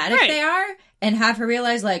problematic they are, and have her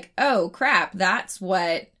realize, like, oh, crap, that's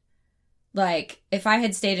what, like, if I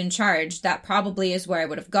had stayed in charge, that probably is where I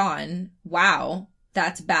would have gone. Wow,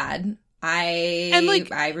 that's bad.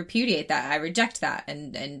 I repudiate that. I reject that.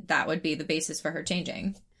 And that would be the basis for her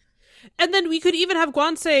changing. And then we could even have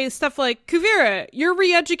Guan say stuff like, Kuvira, your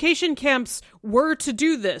re-education camps were to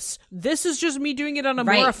do this. This is just me doing it on a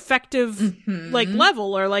more effective like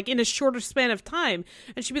level, or like in a shorter span of time.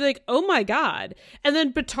 And she'd be like, oh my God. And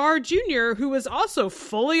then Batar Jr., who was also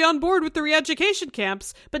fully on board with the re-education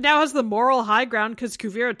camps, but now has the moral high ground because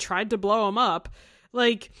Kuvira tried to blow him up.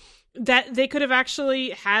 Like, that they could have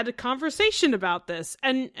actually had a conversation about this.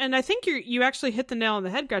 And I think you actually hit the nail on the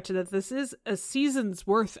head, Gretchen, that this is a season's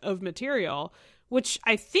worth of material, which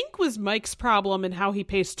I think was Mike's problem in how he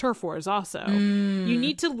paced Turf Wars also. You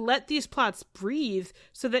need to let these plots breathe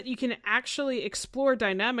so that you can actually explore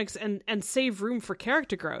dynamics and save room for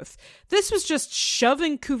character growth. This was just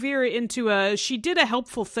shoving Kuvira into she did a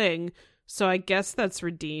helpful thing, so I guess that's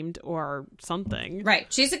redeemed or something. Right.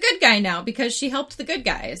 She's a good guy now because she helped the good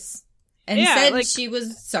guys and said she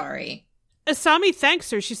was sorry. Asami thanks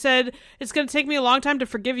her. She said, it's going to take me a long time to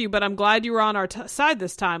forgive you, but I'm glad you were on our side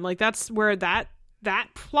this time. Like, that's where that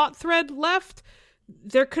plot thread left.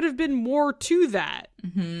 There could have been more to that.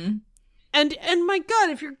 Mm-hmm. And my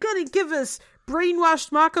God, if you're going to give us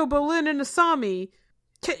brainwashed Mako, Bolin, and Asami,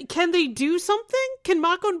 can they do something? Can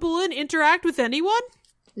Mako and Bolin interact with anyone?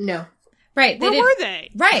 No. Right. Where were they?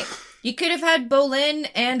 Right. You could have had Bolin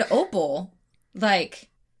and Opal, like,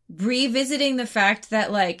 revisiting the fact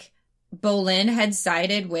that, like, Bolin had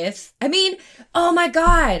sided with... I mean, oh my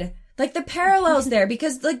God! Like, the parallels there,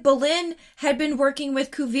 because, like, Bolin had been working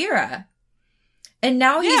with Kuvira. And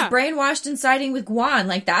now he's brainwashed and siding with Guan.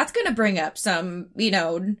 Like, that's gonna bring up some,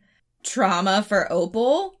 trauma for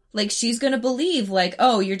Opal. Like, she's gonna believe, like,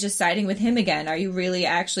 oh, you're just siding with him again. Are you really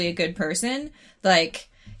actually a good person? Like...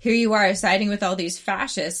 Here you are siding with all these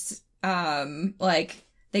fascists. Like,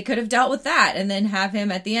 they could have dealt with that and then have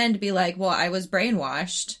him at the end be like, well, I was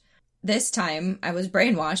brainwashed. This time I was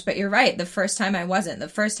brainwashed, but you're right. The first time I wasn't. The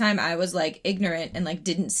first time I was, like, ignorant and, like,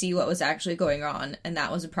 didn't see what was actually going on. And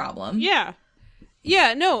that was a problem. Yeah.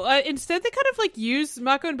 Yeah, no. Instead, they kind of, like, use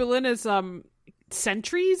Mako and Bolin as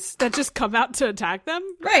sentries that just come out to attack them.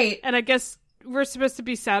 Right. And I guess we're supposed to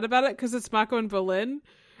be sad about it because it's Mako and Bolin.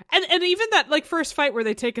 And even that, like, first fight where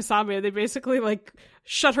they take Asami and they basically, like,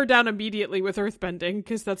 shut her down immediately with earthbending,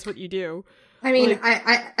 because that's what you do. I mean, like,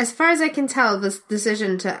 I as far as I can tell, this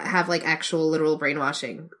decision to have, like, actual literal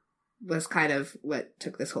brainwashing was kind of what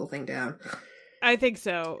took this whole thing down. I think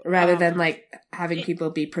so. Rather than, like, having people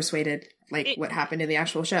be persuaded, like, what happened in the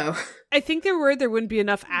actual show. I think they're worried there wouldn't be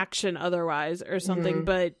enough action otherwise or something,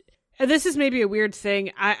 but and this is maybe a weird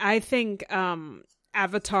thing. I think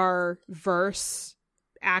Avatar verse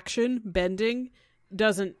action bending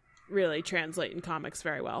doesn't really translate in comics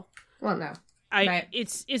very well. Well, no.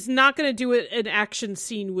 It's not going to do what an action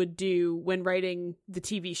scene would do when writing the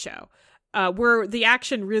TV show, where the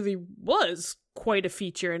action really was quite a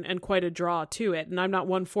feature and quite a draw to it. And I'm not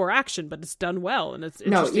one for action, but it's done well, and it's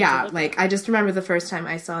like, I just remember the first time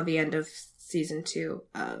I saw the end of season 2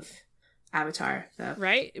 of Avatar.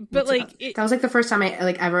 Right? But like that was like the first time I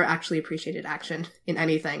like ever actually appreciated action in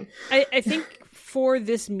anything. I think for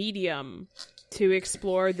this medium to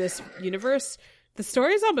explore this universe, the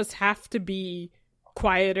stories almost have to be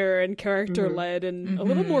quieter and character-led and a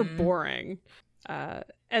little more boring.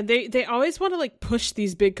 And they always want to, like, push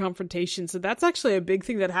these big confrontations. And that's actually a big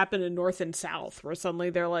thing that happened in North and South, where suddenly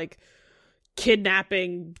they're, like,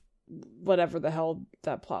 kidnapping whatever the hell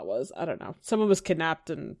that plot was. I don't know. Someone was kidnapped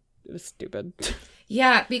and it was stupid.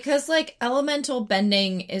 Yeah, because, like, elemental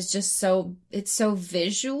bending is just it's so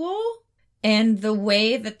visual. And the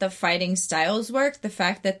way that the fighting styles work, the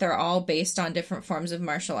fact that they're all based on different forms of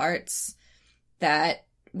martial arts that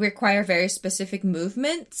require very specific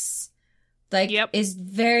movements, like, is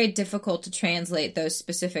very difficult to translate those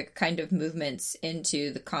specific kind of movements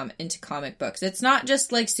into into comic books. It's not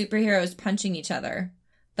just like superheroes punching each other.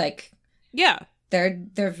 Like, yeah, they're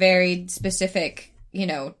very specific,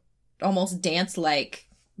 almost dance-like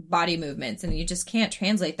body movements, and you just can't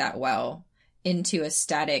translate that well into a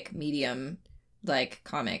static medium like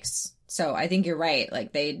comics. So I think you're right.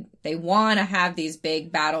 Like they want to have these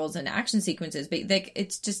big battles and action sequences, but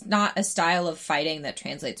it's just not a style of fighting that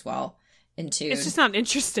translates well into. It's just not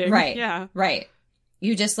interesting. Right. Yeah. Right.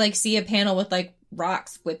 You just like see a panel with like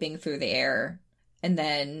rocks whipping through the air and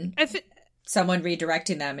then someone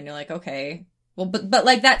redirecting them and you're like, okay. Well, but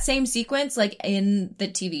like that same sequence, like in the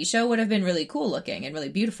TV show would have been really cool looking and really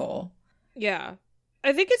beautiful. Yeah.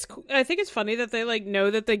 I think it's funny that they like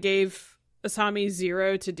know that they gave Asami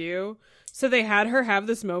 0 to do. So they had her have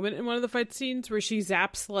this moment in one of the fight scenes where she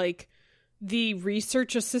zaps like the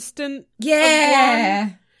research assistant.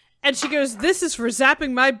 Yeah. And she goes, "This is for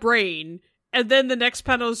zapping my brain." And then the next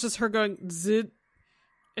panel is just her going zit,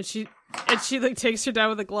 and she like takes her down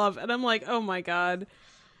with a glove, and I'm like, oh my god,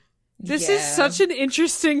 this is such an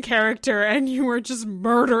interesting character, and you were just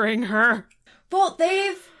murdering her. Well,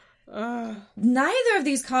 neither of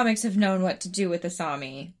these comics have known what to do with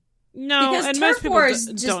Asami. No, because and most people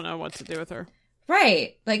don't know what to do with her.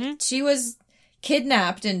 Right, like she was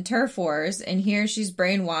kidnapped in Turf Wars, and here she's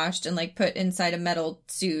brainwashed and like put inside a metal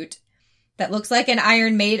suit that looks like an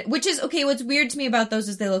Iron Maiden, which is, okay, what's weird to me about those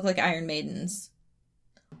is they look like Iron Maidens,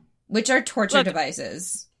 which are torture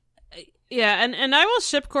devices. Yeah, and I will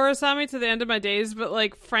ship Korrasami to the end of my days, but,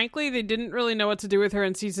 like, frankly, they didn't really know what to do with her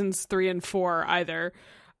in seasons 3 and 4 either.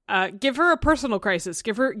 Give her a personal crisis.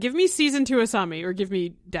 Give me season 2 Asami, or give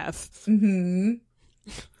me death. Mm-hmm.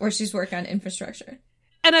 Or she's working on infrastructure.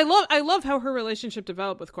 And I love how her relationship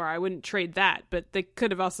developed with Korra. I wouldn't trade that, but they could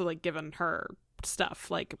have also, like, given her stuff.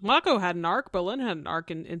 Like, Mako had an arc, Bolin had an arc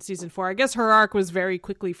in season 4. I guess her arc was very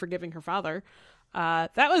quickly forgiving her father.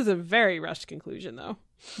 That was a very rushed conclusion, though.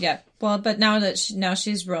 Yeah. Well, but now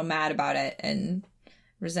she's real mad about it and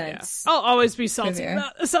resents. Yeah. I'll always be salty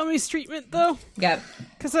about Asami's treatment, though. Yep.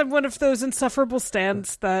 Because I'm one of those insufferable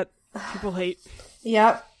stands that people hate.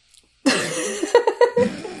 Yep.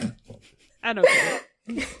 I don't get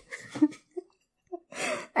it.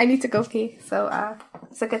 I need to go pee, so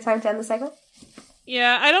it's a good time to end the segment.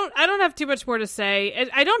 Yeah, I don't have too much more to say.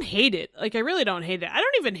 I don't hate it. Like, I really don't hate it. I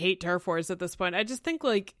don't even hate Turf Wars at this point. I just think,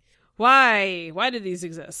 like, why do these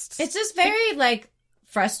exist? It's just very, like,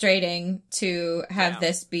 frustrating to have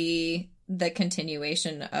this be the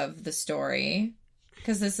continuation of the story.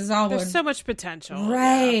 Because this is all... There's so much potential.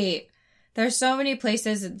 Right. Yeah. There's so many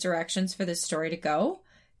places and directions for this story to go.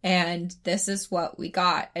 And this is what we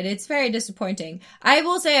got. And it's very disappointing. I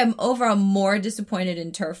will say I'm overall more disappointed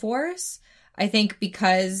in Turf Wars. I think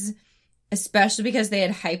especially because they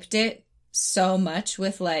had hyped it so much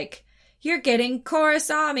with like, you're getting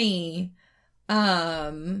Korrasami.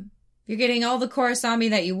 You're getting all the Korrasami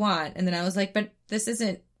that you want. And then I was like, but this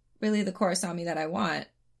isn't really the Korrasami that I want.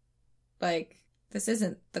 Like, this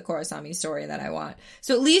isn't the Korrasami story that I want.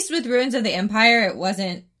 So at least with Ruins of the Empire,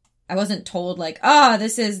 I wasn't told like,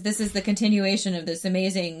 this is the continuation of this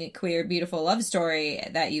amazing, queer, beautiful love story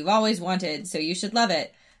that you've always wanted, so you should love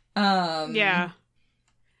it. Yeah.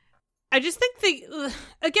 I just think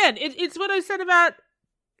it's what I said about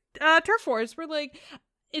Turf Wars, where like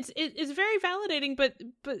it's very validating, but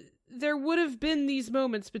there would have been these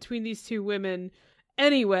moments between these two women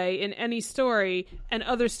anyway in any story, and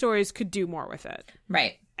other stories could do more with it.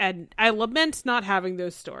 Right. And I lament not having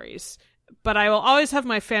those stories. But I will always have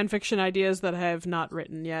my fan fiction ideas that I have not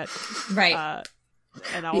written yet. Right.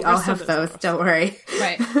 And we all have those, don't worry.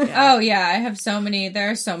 Right. Yeah. Oh, yeah, I have so many. There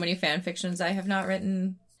are so many fan fictions I have not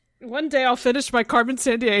written. One day I'll finish my Carmen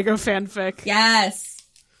Sandiego fanfic. Yes.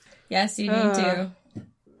 Yes, you need to.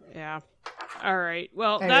 Yeah. All right.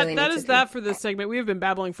 Well, that is that for this segment. We have been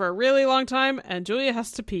babbling for a really long time, and Julia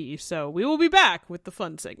has to pee, so we will be back with the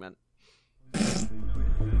fun segment.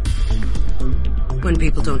 When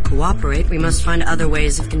people don't cooperate, we must find other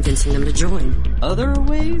ways of convincing them to join. Other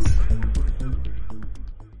ways?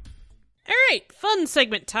 All right, fun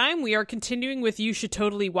segment time. We are continuing with You Should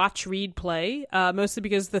Totally Watch, Read, Play, mostly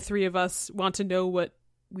because the three of us want to know what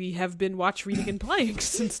we have been watch, reading, and playing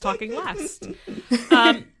since talking last.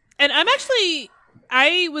 And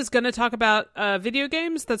I was going to talk about video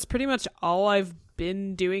games. That's pretty much all I've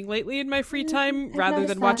been doing lately in my free time, rather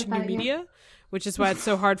than watching new media. Which is why it's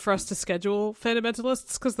so hard for us to schedule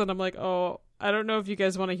Fundamentalists, because then I'm like, I don't know if you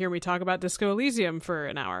guys want to hear me talk about Disco Elysium for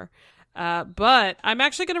an hour. But I'm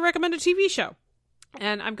actually going to recommend a TV show.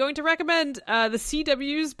 And I'm going to recommend the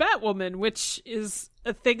CW's Batwoman, which is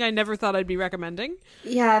a thing I never thought I'd be recommending.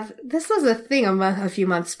 Yeah, this was a thing a few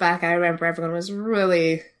months back. I remember everyone was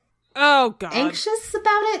really anxious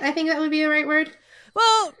about it. I think that would be the right word.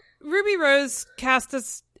 Well, Ruby Rose cast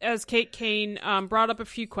as Kate Kane brought up a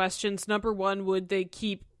few questions. Number one, would they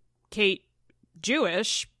keep Kate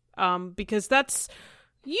Jewish? Because that's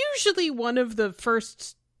usually one of the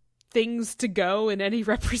first things to go in any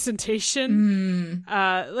representation.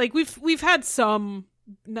 Like we've had some,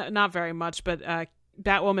 not very much, but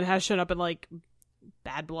Batwoman has shown up in like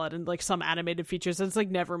Bad Blood and like some animated features. And it's like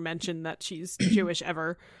never mentioned that she's Jewish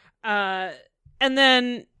ever. And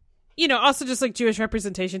then, you know, also just like Jewish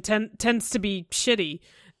representation tends to be shitty.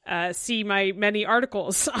 See my many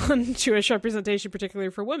articles on Jewish representation,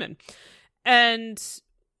 particularly for women. And,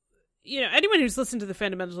 you know, anyone who's listened to the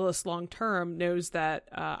Fundamentalists long term knows that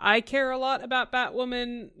I care a lot about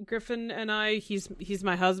Batwoman. Griffin and I, he's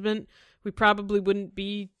my husband. We probably wouldn't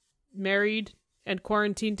be married and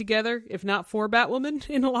quarantined together if not for Batwoman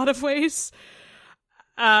in a lot of ways.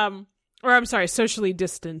 Or I'm sorry, socially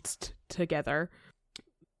distanced together.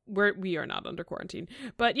 We are not under quarantine.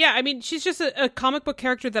 But yeah, I mean, she's just a comic book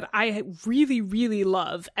character that I really, really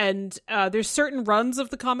love. And there's certain runs of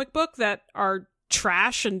the comic book that are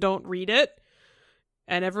trash and don't read it.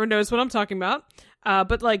 And everyone knows what I'm talking about.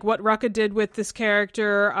 But like what Rucka did with this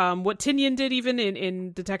character, what Tynion did even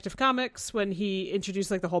in Detective Comics when he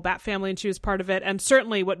introduced like the whole Bat family and she was part of it. And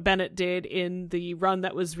certainly what Bennett did in the run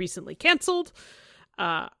that was recently canceled.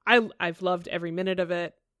 I've loved every minute of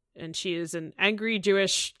it. And she is an angry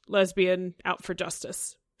Jewish lesbian out for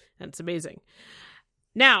justice. And it's amazing.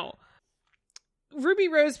 Now, Ruby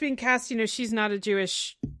Rose being cast, you know, she's not a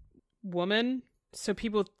Jewish woman. So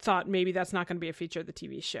people thought maybe that's not going to be a feature of the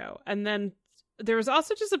TV show. And then there was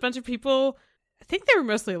also just a bunch of people, I think they were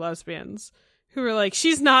mostly lesbians, who were like,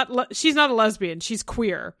 she's not a lesbian. She's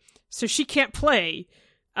queer. So she can't play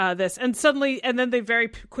this. And then they very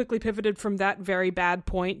quickly pivoted from that very bad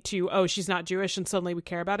point to, oh, she's not Jewish, and suddenly we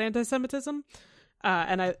care about anti-Semitism.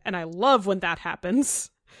 And I love when that happens.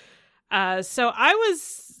 So I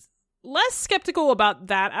was less skeptical about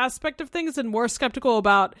that aspect of things and more skeptical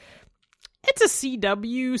about, it's a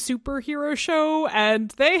CW superhero show and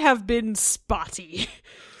they have been spotty.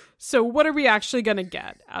 So what are we actually going to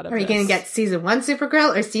get out of this? Are we going to get season 1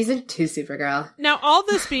 Supergirl or season 2 Supergirl? Now, all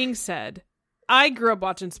this being said, I grew up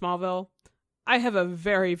watching Smallville. I have a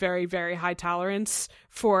very, very, very high tolerance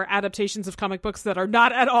for adaptations of comic books that are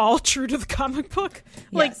not at all true to the comic book. Yes.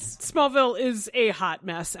 Like, Smallville is a hot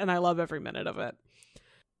mess, and I love every minute of it.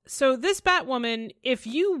 So this Batwoman, if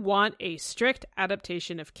you want a strict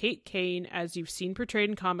adaptation of Kate Kane as you've seen portrayed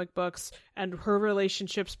in comic books, and her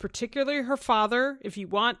relationships, particularly her father, if you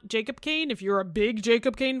want Jacob Kane, if you're a big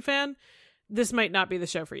Jacob Kane fan, this might not be the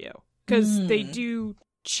show for you. Because they do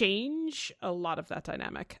change a lot of that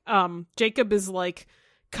dynamic. Jacob is like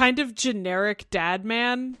kind of generic dad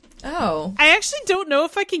man. Oh. I actually don't know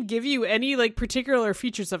if I can give you any like particular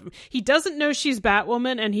features of him. He doesn't know she's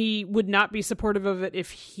Batwoman and he would not be supportive of it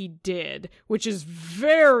if he did, which is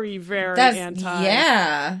very, very anti.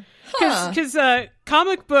 Yeah. Because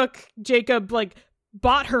comic book Jacob like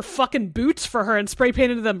bought her fucking boots for her and spray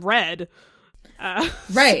painted them red.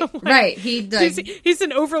 Right, so, like, right. He's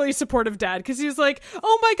an overly supportive dad because he's like,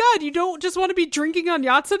 oh my god, you don't just want to be drinking on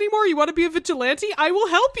yachts anymore? You want to be a vigilante? I will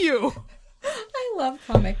help you. I love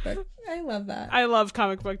comic book. I love that. I love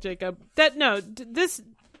comic book Jacob.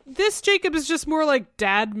 This Jacob is just more like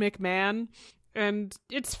Dad McMahon, and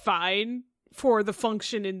it's fine for the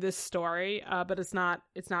function in this story, but it's not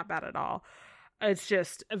bad at all. It's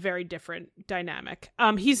just a very different dynamic.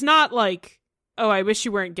 He's not like, oh, I wish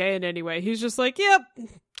you weren't gay in any way. He's just like, yep,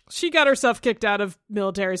 she got herself kicked out of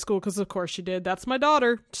military school because of course she did. That's my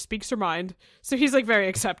daughter. Speaks her mind. So he's like very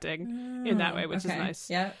accepting in that way, which is nice.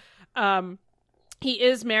 Yeah. He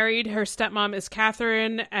is married. Her stepmom is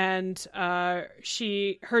Catherine, and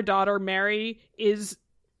her daughter Mary is,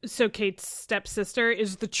 so Kate's stepsister,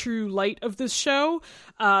 is the true light of this show.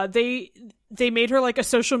 They made her like a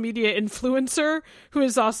social media influencer who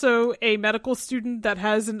is also a medical student that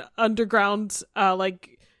has an underground,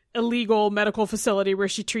 like illegal medical facility where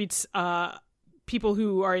she treats people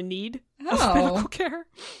who are in need of medical care.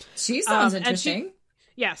 She sounds interesting.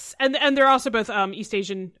 Yes, and they're also both East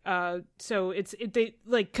Asian. So they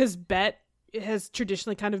like, because Bet has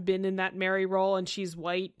traditionally kind of been in that Mary role, and she's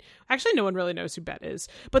white. Actually, no one really knows who Bet is,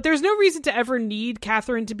 but there's no reason to ever need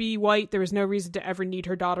Catherine to be white. There was no reason to ever need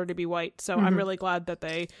her daughter to be white. So I'm really glad that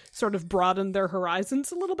they sort of broadened their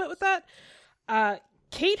horizons a little bit with that.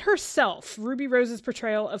 Kate herself, Ruby Rose's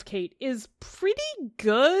portrayal of Kate, is pretty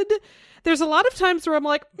good. There's a lot of times where I'm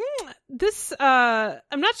like,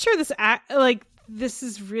 I'm not sure this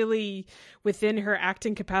is really within her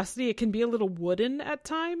acting capacity. It can be a little wooden at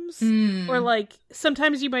times. Or like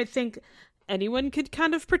sometimes you might think anyone could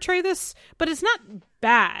kind of portray this, but it's not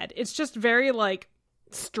bad. It's just very like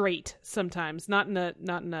straight sometimes, not in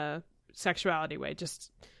a sexuality way.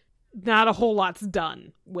 Just not a whole lot's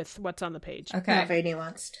done with what's on the page. Okay. Not very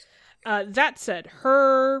nuanced. That said,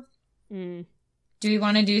 her Do we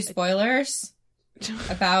want to do spoilers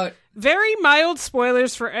about... Very mild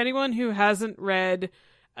spoilers for anyone who hasn't read,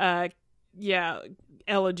 Elegy,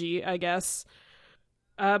 I guess.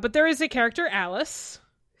 But there is a character, Alice,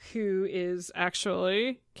 who is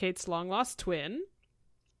actually Kate's long-lost twin.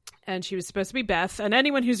 And she was supposed to be Beth. And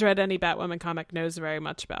anyone who's read any Batwoman comic knows very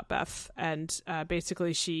much about Beth. And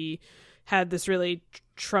basically she had this really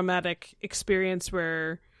traumatic experience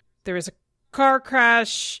where there was a car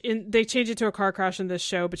crash. They changed it to a car crash in this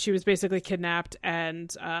show, but she was basically kidnapped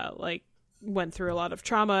and went through a lot of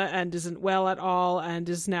trauma and isn't well at all and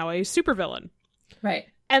is now a supervillain. Right.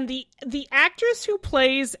 And the actress who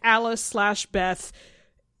plays Alice/Beth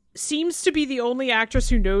seems to be the only actress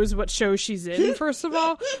who knows what show she's in, first of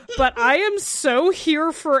all. But I am so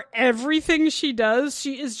here for everything she does.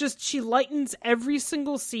 She lightens every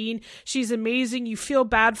single scene. She's amazing. You feel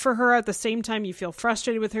bad for her. At the same time, you feel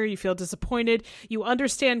frustrated with her. You feel disappointed. You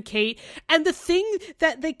understand Kate. And the thing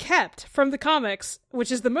that they kept from the comics,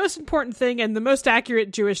 which is the most important thing and the most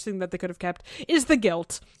accurate Jewish thing that they could have kept, is the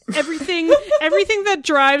guilt. Everything that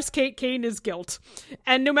drives Kate Kane is guilt.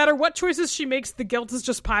 And no matter what choices she makes, the guilt is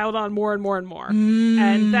just piled on more and more and more.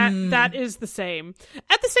 And that is the same.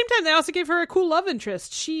 At the same time, they also gave her a cool love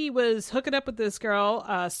interest. She was hooking up with this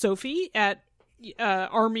girl, Sophie, at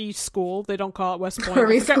Army school. They don't call it West Point.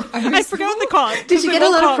 I forgot what they call it. Did she get a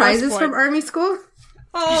lot of prizes from Army school?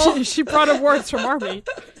 Oh, she brought awards from Army.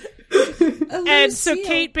 And so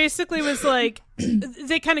Kate basically was like,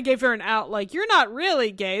 they kind of gave her an out, like, you're not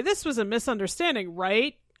really gay. This was a misunderstanding,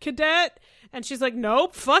 right, cadet? And she's like,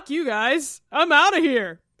 nope, fuck you guys. I'm out of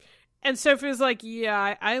here. And Sophie was like,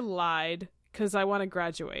 yeah, I lied because I want to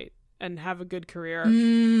graduate and have a good career.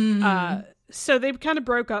 So they kind of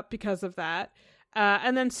broke up because of that.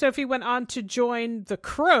 And then Sophie went on to join the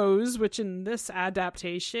Crows, which in this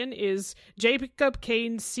adaptation is Jacob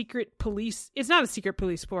Kane's secret police. It's not a secret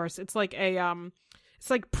police force. It's like it's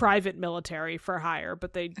like private military for hire,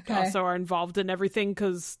 but they also are involved in everything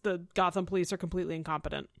because the Gotham police are completely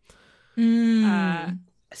incompetent.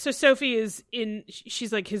 So Sophie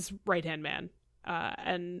she's like his right-hand man.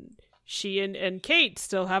 And she and Kate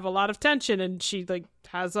still have a lot of tension, and she like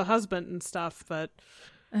has a husband and stuff, but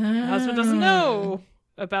her husband doesn't know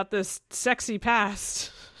about this sexy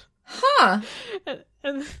past. Huh.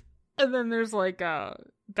 And then there's like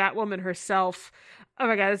Batwoman herself. Oh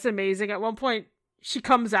my god, it's amazing. At one point, she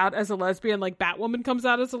comes out as a lesbian, like Batwoman comes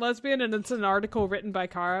out as a lesbian, and it's an article written by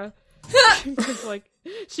Kara. Because like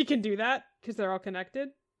she can do that because they're all connected.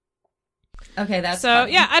 Okay, that's so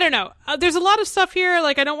funny. Yeah, I don't know. There's a lot of stuff here.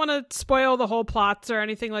 Like, I don't want to spoil the whole plots or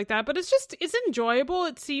anything like that, but it's enjoyable.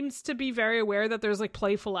 It seems to be very aware that there's like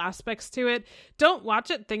playful aspects to it. Don't watch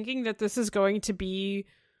it thinking that this is going to be,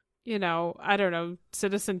 I don't know,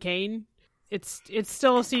 Citizen Kane. It's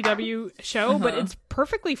still a CW show, but it's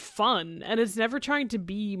perfectly fun, and it's never trying to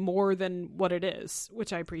be more than what it is,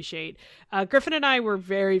 which I appreciate. Griffin and I were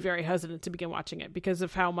very, very hesitant to begin watching it because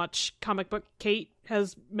of how much comic book Kate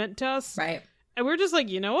has meant to us. Right. And we're just like,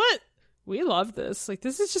 you know what? We love this. Like,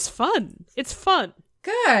 this is just fun. It's fun.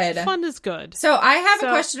 Good. Fun is good. So I have a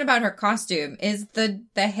question about her costume. Is the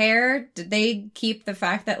hair, did they keep the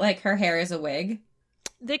fact that, like, her hair is a wig?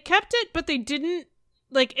 They kept it, but they didn't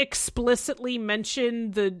like explicitly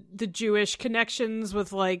mention the Jewish connections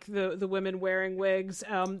with like the women wearing wigs.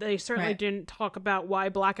 They certainly didn't talk about why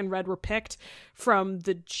black and red were picked from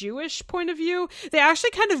the Jewish point of view. They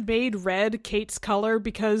actually kind of made red Kate's color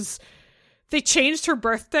because they changed her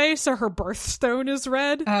birthday, so her birthstone is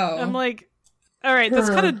red. Oh. I'm like, all right, that's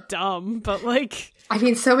kind of dumb, but like, I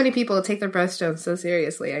mean, so many people take their birthstones so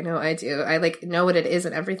seriously. I know I do. I like know what it is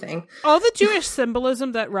and everything. All the Jewish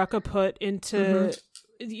symbolism that Rucka put into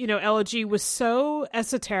Elegy was so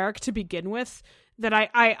esoteric to begin with that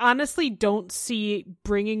I honestly don't see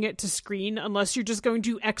bringing it to screen unless you're just going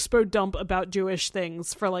to expo dump about Jewish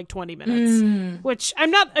things for like 20 minutes, which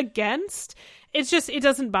I'm not against. It's just, it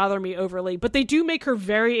doesn't bother me overly, but they do make her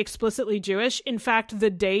very explicitly Jewish. In fact,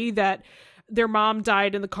 the day that their mom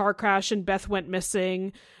died in the car crash and Beth went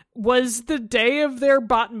missing was the day of their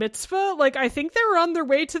bat mitzvah. Like, I think they were on their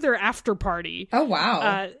way to their after party. Oh,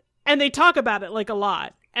 wow. And they talk about it like a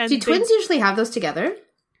lot. And do twins usually have those together?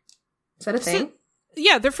 Is that a thing?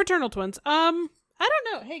 Yeah, they're fraternal twins. I don't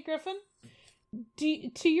know. Hey, Griffin,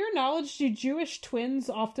 to your knowledge, do Jewish twins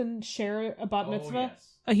often share a bat mitzvah?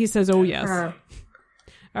 Yes. He says, "Oh yes."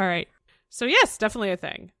 All right. So yes, definitely a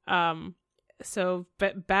thing. So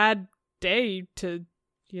bad day to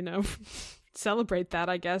celebrate that,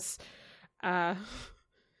 I guess. I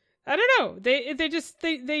don't know.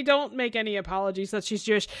 They don't make any apologies that she's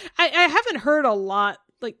Jewish. I haven't heard a lot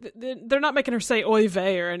like they're not making her say oy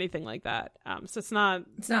vey or anything like that. So it's not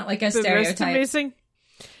like a stereotype. Amazing.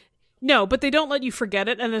 No, but they don't let you forget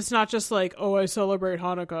it, and it's not just like, oh, I celebrate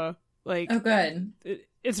Hanukkah. Like, oh, good.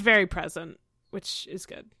 It's very present, which is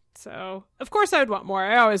good. So, of course, I would want more.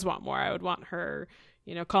 I always want more. I would want her,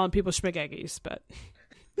 calling people schmageggies, but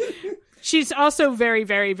she's also very,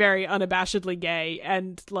 very, very unabashedly gay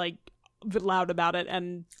and like loud about it,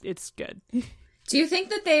 and it's good. Do you think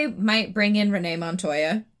that they might bring in Renee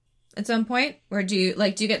Montoya at some point? Or do you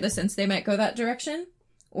get the sense they might go that direction?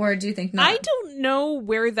 Or do you think not? I don't know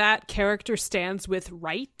where that character stands with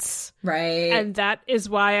rights. Right. And that is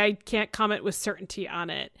why I can't comment with certainty on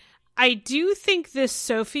it. I do think this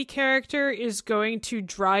Sophie character is going to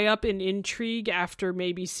dry up in intrigue after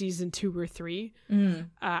maybe season 2 or 3.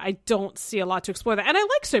 I don't see a lot to explore that. And I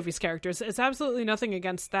like Sophie's characters. It's absolutely nothing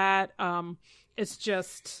against that. It's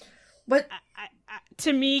just... But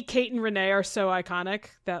to me, Kate and Renee are so iconic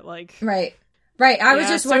that like... Right. I was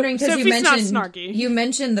just wondering because you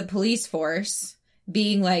mentioned the police force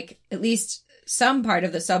being like at least some part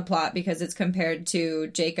of the subplot because it's compared to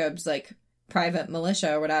Jacob's like private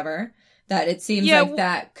militia or whatever, that it seems like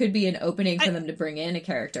that could be an opening for them to bring in a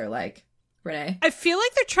character like Renee. I feel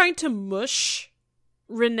like they're trying to mush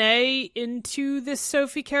Renee into this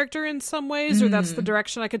Sophie character in some ways, or that's the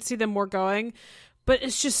direction I could see them more going. But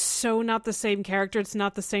it's just so not the same character. It's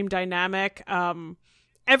not the same dynamic.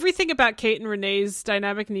 Everything about Kate and Renee's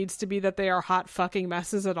dynamic needs to be that they are hot fucking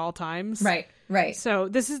messes at all times. Right. So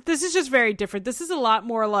this is just very different. This is a lot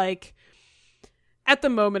more like, at the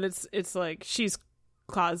moment, it's like she's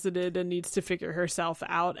closeted and needs to figure herself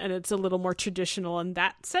out, and it's a little more traditional in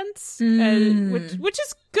that sense, and which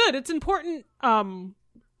is good. It's important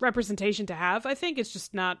representation to have. I think it's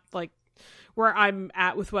just not like where I'm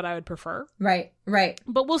at with what I would prefer. Right.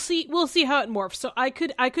 But we'll see how it morphs. So I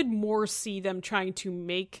could more see them trying to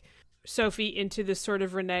make Sophie into this sort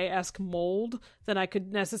of Renee-esque mold than I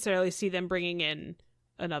could necessarily see them bringing in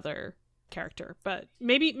another character. But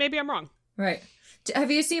maybe I'm wrong. Right.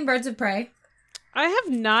 Have you seen Birds of Prey? I have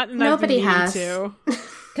not, and Nobody I've been has.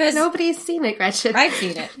 Because nobody's seen it, Gretchen. I've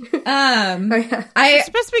seen it. It's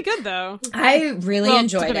supposed to be good though. I really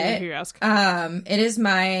enjoyed it. Who you ask. It is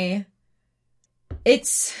my.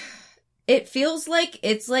 It feels like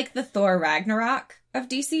it's like the Thor Ragnarok of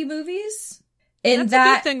DC movies. That's a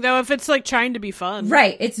good thing though, if it's like trying to be fun.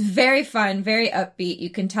 Right. It's very fun, very upbeat. You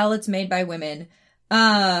can tell it's made by women.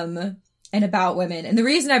 And about women. And the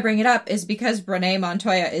reason I bring it up is because Renee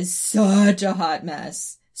Montoya is such a hot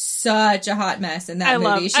mess. Such a hot mess in that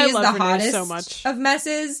movie. She's the hottest so much. of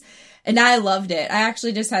messes. And I loved it. I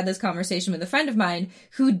actually just had this conversation with a friend of mine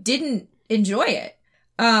who didn't enjoy it.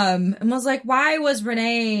 And was like, why was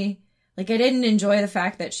Renee... Like, I didn't enjoy the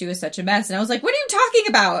fact that she was such a mess. And I was like, what are you talking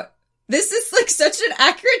about? This is, like, such an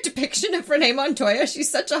accurate depiction of Renee Montoya. She's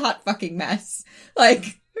such a hot fucking mess.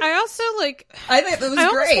 Like... I also I think that was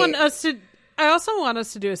great. I also want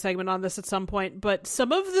us to do a segment on this at some point, but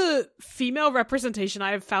some of the female representation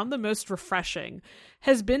I have found the most refreshing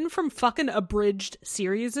has been from fucking abridged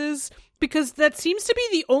series, because that seems to be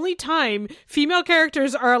the only time female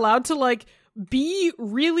characters are allowed to like be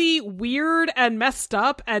really weird and messed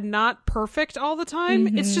up and not perfect all the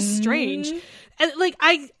time. It's just strange. And like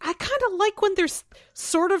I kind of like when there's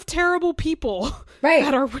sort of terrible people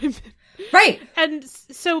that are women. Right. And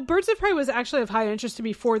so Birds of Prey was actually of high interest to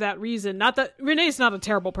me for that reason. Not that Renee's not a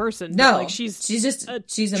terrible person. No. But like she's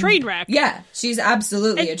a train wreck. Yeah. She's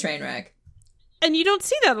absolutely a train wreck. And you don't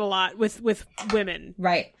see that a lot with women.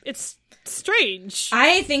 Right. It's strange.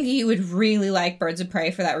 I think you would really like Birds of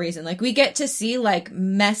Prey for that reason. Like, we get to see like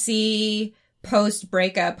messy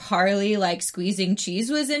post-breakup Harley like squeezing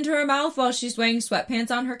cheese whiz into her mouth while she's wearing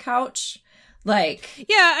sweatpants on her couch. Like,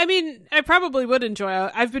 yeah, I mean, I probably would enjoy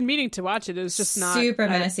it. I've been meaning to watch it. It was just not super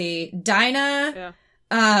messy. Dinah,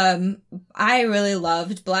 I really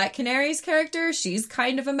loved Black Canary's character. She's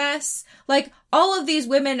kind of a mess. Like, all of these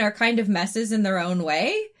women are kind of messes in their own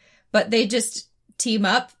way, but they just team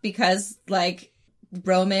up because, like,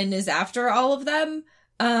 Roman is after all of them.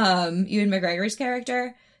 Ewan McGregor's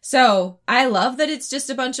character. So I love that it's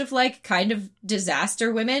just a bunch of, like, kind of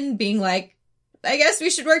disaster women being like, I guess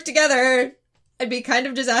we should work together. I'd be kind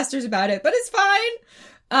of disasters about it, but it's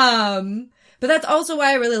fine. But that's also why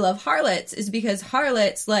I really love Harlots, is because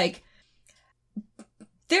Harlots, like,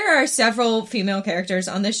 there are several female characters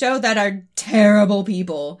on the show that are terrible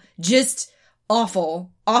people. Just awful,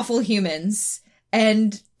 awful humans.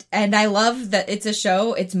 And I love that it's a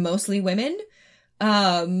show, it's mostly women. There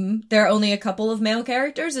are only a couple of male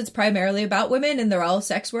characters. It's primarily about women, and they're all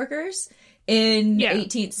sex workers in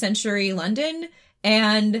 18th century London.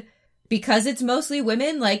 And because it's mostly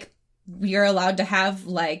women, like, you're allowed to have,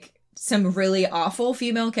 like, some really awful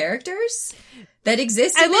female characters that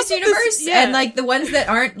exist in this universe. And, like, the ones that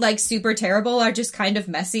aren't, like, super terrible are just kind of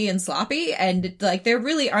messy and sloppy. And, like, there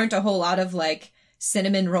really aren't a whole lot of, like,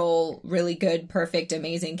 cinnamon roll, really good, perfect,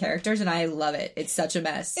 amazing characters. And I love it. It's such a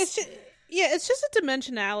mess. It's just a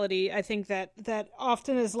dimensionality, I think, that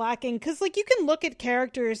often is lacking. Because, like, you can look at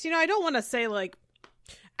characters, I don't want to say, like,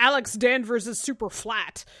 Alex Danvers is super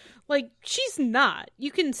flat. Like, she's not.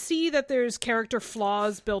 You can see that there's character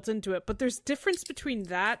flaws built into it, but there's difference between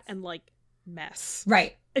that and, like, mess.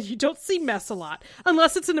 Right. And you don't see mess a lot.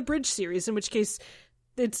 Unless it's an abridged series, in which case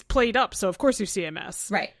it's played up, so of course you see a mess.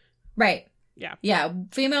 Right. Yeah. Yeah,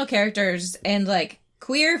 female characters and, like,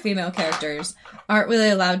 queer female characters aren't really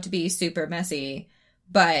allowed to be super messy,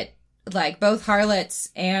 but, like, both Harlots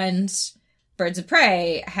and Birds of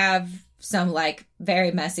Prey have some, like,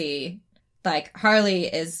 very messy, like, Harley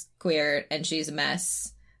is queer and she's a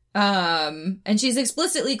mess. And she's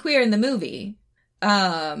explicitly queer in the movie.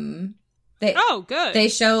 Good. They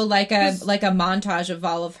show, like a montage of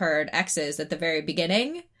all of her exes at the very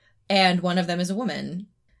beginning, and one of them is a woman.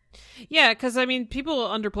 Yeah, because, I mean, people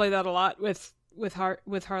underplay that a lot with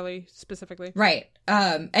Harley specifically. Right.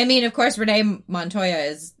 I mean, of course, Renee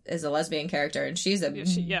Montoya is a lesbian character, and she's a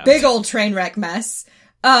big old train wreck mess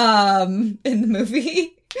in the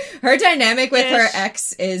movie. Her dynamic with her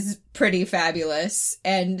ex is pretty fabulous,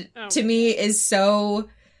 and to me is so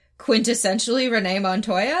quintessentially Renee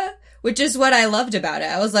Montoya, which is what I loved about it.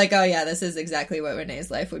 I was like, oh yeah, this is exactly what Renee's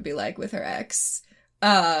life would be like with her ex.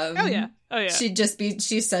 Oh yeah.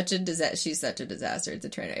 She's such a disaster. It's a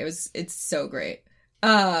trainer. It's so great.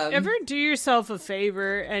 Ever do yourself a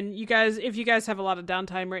favor, and if you guys have a lot of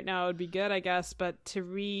downtime right now, it would be good, I guess, but to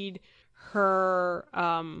read her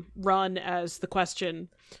run as the Question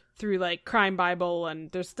through, like, Crime Bible,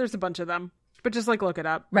 and there's a bunch of them, but just, like, look it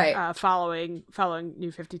up. Right. Following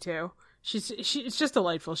New 52. It's just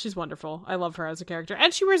delightful. She's wonderful. I love her as a character,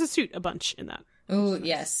 and she wears a suit a bunch in that. Oh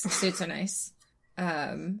yes, suits are nice.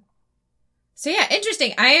 So yeah,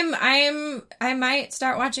 interesting. I might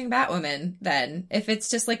start watching Batwoman then, if it's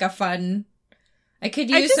just, like, a fun. I could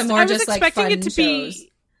use some more just, like, fun shows.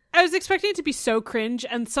 I was expecting it to be so cringe,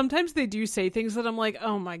 and sometimes they do say things that I'm like,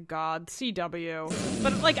 oh my god, CW.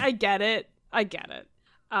 But, like, I get it.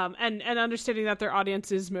 And understanding that their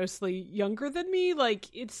audience is mostly younger than me,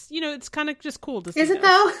 like, it's, it's kind of just cool to see. Is it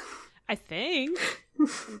though? I think.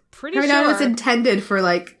 Pretty sure. I know it's intended for,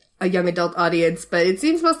 like, a young adult audience, but it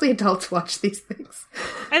seems mostly adults watch these things.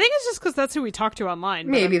 I think it's just because that's who we talk to online.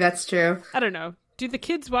 Maybe that's true. I don't know. Do the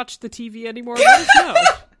kids watch the TV anymore? Let us know.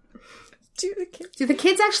 Do the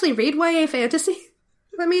kids actually read YA fantasy?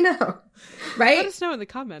 Let me know. Right? Let us know in the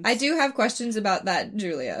comments. I do have questions about that,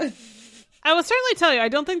 Julia. I will certainly tell you, I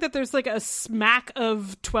don't think that there's, like, a smack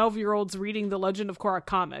of 12-year-olds reading the Legend of Korra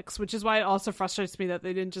comics, which is why it also frustrates me that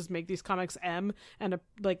they didn't just make these comics M and,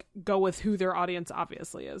 like, go with who their audience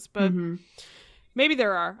obviously is. But maybe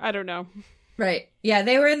there are. I don't know. Right. Yeah,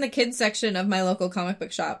 they were in the kids section of my local comic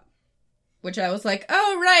book shop, which I was like,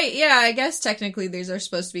 oh, right, yeah, I guess technically these are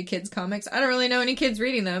supposed to be kids comics. I don't really know any kids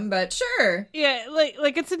reading them, but sure. Yeah,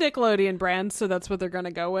 like it's a Nickelodeon brand, so that's what they're going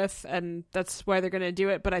to go with, and that's why they're going to do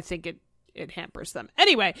it, but I think it hampers them.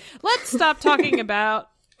 Anyway, let's stop talking about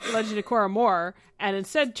Legend of Korra more, and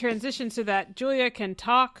instead transition so that Julia can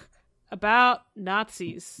talk about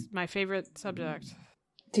Nazis, my favorite subject.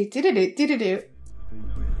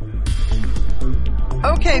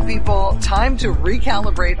 Okay, people, time to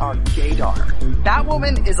recalibrate our gaydar.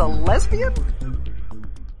 Batwoman is a lesbian?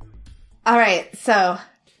 Alright, so,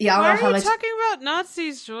 y'all Why know how are you much... talking about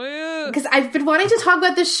Nazis, Julia? Because I've been wanting to talk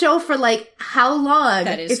about this show for, like, how long?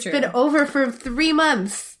 That is true. It's been over for 3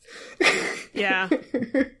 months. Yeah.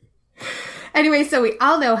 Anyway, so we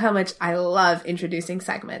all know how much I love introducing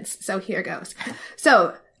segments, so here goes.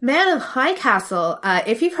 So, Man of High Castle,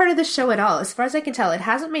 if you've heard of this show at all, as far as I can tell, it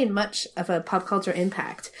hasn't made much of a pop culture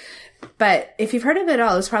impact. But if you've heard of it at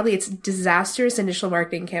all, it's probably its disastrous initial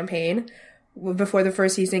marketing campaign before the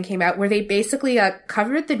first season came out, where they basically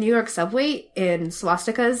covered the New York subway in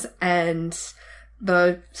swastikas and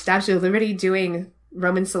the Statue of Liberty doing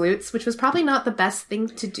Roman salutes, which was probably not the best thing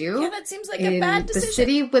to do. Yeah, that seems like a bad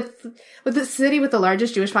decision. The city with the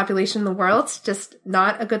largest Jewish population in the world, just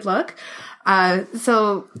not a good look.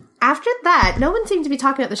 So after that, no one seemed to be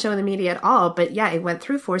talking about the show in the media at all, but yeah, it went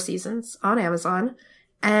through 4 seasons on Amazon,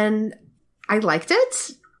 and I liked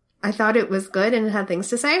it. I thought it was good and it had things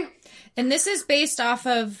to say. And this is based off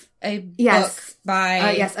of a book by...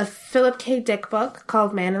 a Philip K. Dick book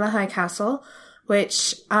called Man in the High Castle,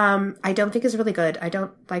 which I don't think is really good. I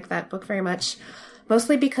don't like that book very much.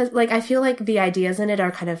 Mostly because, like, I feel like the ideas in it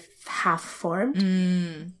are kind of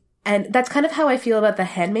half-formed. And that's kind of how I feel about The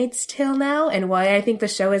Handmaid's Tale now, and why I think the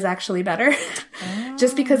show is actually better.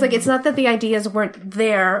 Just because, like, it's not that the ideas weren't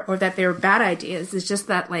there or that they were bad ideas. It's just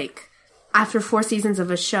that, like, after 4 seasons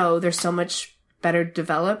of a show, they're so much better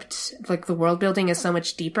developed. Like, the world building is so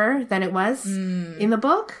much deeper than it was in the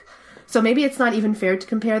book. So maybe it's not even fair to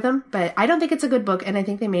compare them, but I don't think it's a good book, and I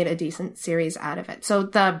think they made a decent series out of it. So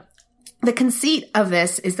the conceit of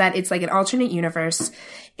this is that it's like an alternate universe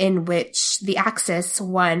in which the Axis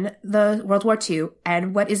won the World War II,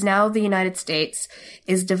 and what is now the United States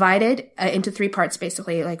is divided into 3 parts,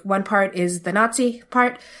 basically. Like, one part is the Nazi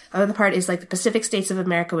part, the other part is like the Pacific States of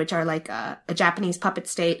America, which are like a Japanese puppet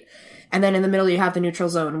state, and then in the middle you have the neutral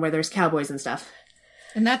zone where there's cowboys and stuff.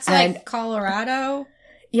 And that's like Colorado?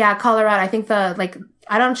 Yeah, Colorado. I think I'm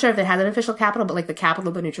not sure if it has an official capital, but like the capital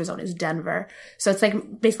of the neutral zone is Denver. So it's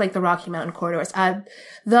like basically like the Rocky Mountain corridors.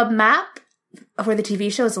 The map for the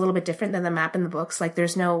TV show is a little bit different than the map in the books. Like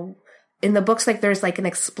in the books, like there's like an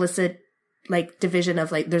explicit like division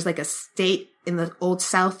of like, there's like a state in the old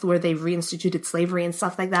South where they've reinstituted slavery and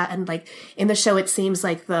stuff like that. And like in the show, it seems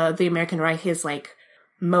like the American Reich is like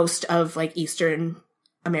most of like Eastern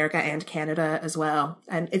America and Canada as well.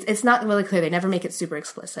 And it's not really clear. They never make it super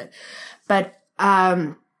explicit. But,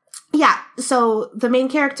 yeah, so the main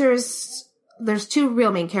characters, there's 2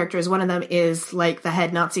 real main characters. One of them is like the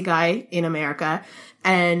head Nazi guy in America.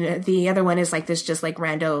 And the other one is like this just like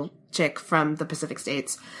rando chick from the Pacific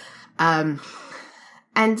States. And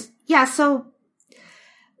yeah, so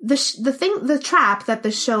the trap that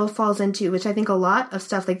the show falls into, which I think a lot of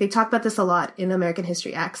stuff, like they talk about this a lot in American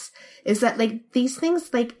History X, is that like these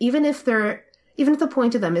things, like even if the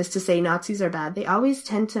point of them is to say Nazis are bad, they always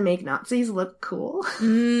tend to make Nazis look cool.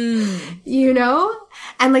 You know?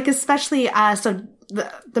 And like especially, so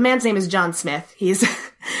the man's name is John Smith. He's,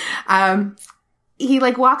 he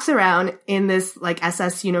like walks around in this like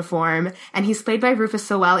SS uniform, and he's played by Rufus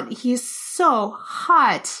Sewell, and he's so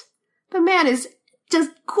hot. The man is just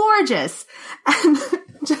gorgeous.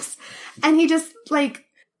 And he just like,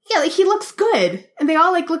 yeah, like he looks good. And they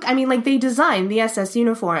all like look, I mean, like they designed the SS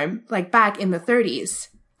uniform like back in the 30s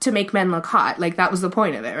to make men look hot. Like that was the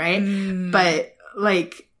point of it, right? But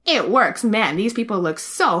like it works, man. These people look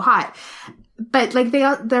so hot. But like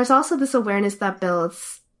there's also this awareness that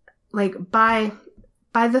builds like by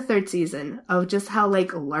the 3rd season of just how like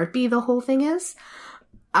LARPy the whole thing is.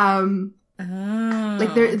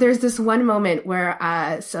 Like there's this one moment where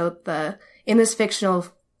in this fictional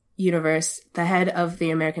universe, the head of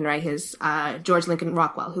the American Reich is George Lincoln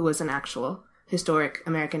Rockwell, who was an actual historic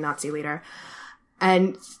American Nazi leader.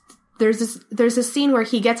 And there's this scene where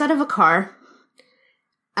he gets out of a car,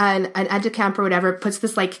 and an aide-de-camp or whatever puts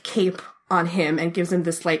this like cape on him and gives him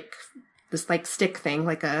this stick thing,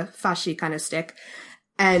 like a fasci kind of stick.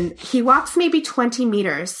 And he walks maybe 20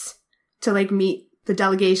 meters to like meet the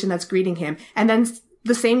delegation that's greeting him. And then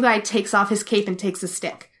the same guy takes off his cape and takes a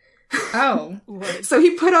stick. Oh. So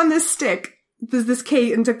he put on this stick, this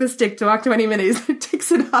cape, and took the stick to walk 20 minutes and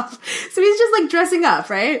takes it off. So he's just like dressing up,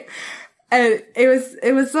 right? And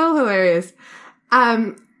it was so hilarious.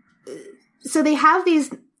 So they have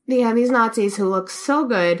these Nazis who look so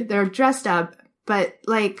good. They're dressed up, but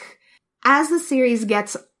like as the series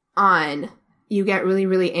gets on, you get really,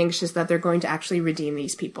 really anxious that they're going to actually redeem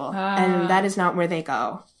these people. And that is not where they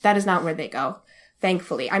go.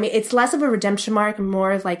 Thankfully. I mean, it's less of a redemption arc,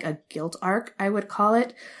 more of like a guilt arc, I would call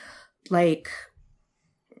it. Like,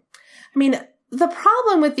 I mean, the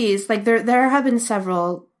problem with these, like there have been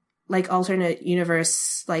several like alternate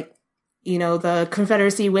universe, like, you know, the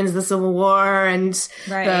Confederacy wins the Civil War and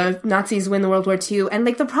the Nazis win the World War II. And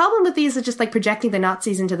like the problem with these is just like projecting the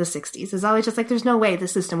Nazis into the 60s. It's always just like, there's no way the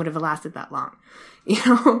system would have lasted that long, you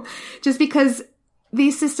know, just because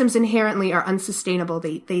these systems inherently are unsustainable.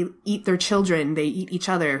 They eat their children. They eat each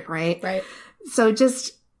other. Right. So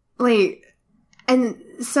just like, and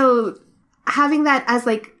so having that as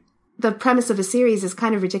like the premise of a series is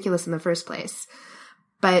kind of ridiculous in the first place,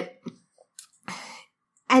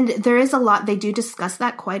 and there is a lot, they do discuss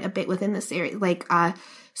that quite a bit within the series. Like,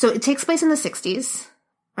 so it takes place in the 60s,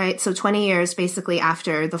 right? So 20 years basically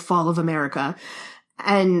after the fall of America.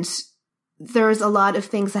 And there's a lot of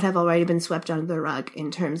things that have already been swept under the rug in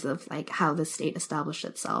terms of like how the state established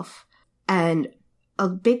itself. And a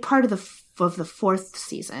big part of the 4th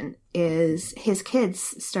season is his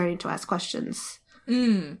kids starting to ask questions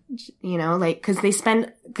You know, like, because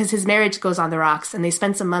his marriage goes on the rocks, and they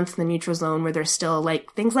spend some months in the neutral zone where there's still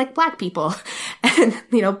like things like black people and,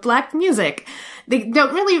 you know, black music. They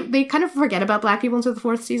kind of forget about black people until the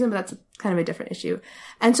 4th season, but that's kind of a different issue.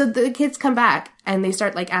 And so the kids come back and they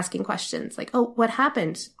start like asking questions like, oh, what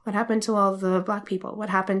happened? What happened to all the black people? What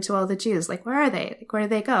happened to all the Jews? Like, where are they? Like, where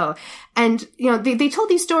did they go? And, you know, they told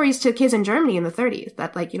these stories to kids in Germany in the 30s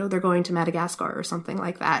that, like, you know, they're going to Madagascar or something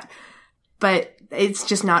like that. But it's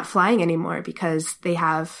just not flying anymore because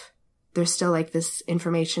there's still like this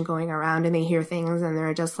information going around, and they hear things and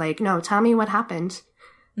they're just like, no, tell me what happened.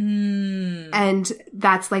 And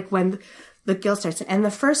that's like when the guilt starts. And the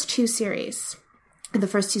first 2 seasons,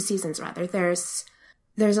 rather, there's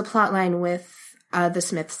a plot line with the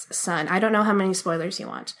Smith's son. I don't know how many spoilers you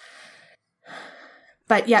want.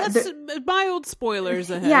 But yeah. Mild spoilers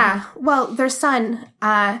ahead. Yeah. Well, their son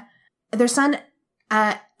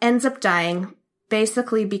ends up dying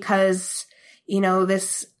basically because, you know,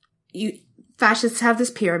 fascists have this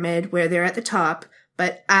pyramid where they're at the top,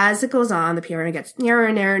 but as it goes on, the pyramid gets narrower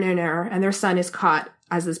and narrower and narrower, and their son is caught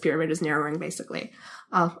as this pyramid is narrowing, basically.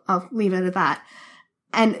 I'll leave it at that.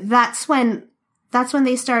 And that's when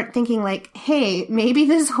they start thinking like, hey, maybe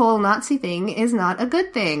this whole Nazi thing is not a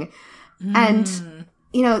good thing. And,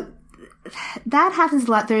 you know, that happens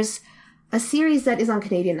a lot. There's a series that is on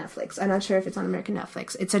Canadian Netflix. I'm not sure if it's on American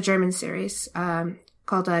Netflix. It's a German series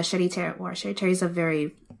called Charité at War. Charité is a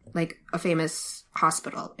famous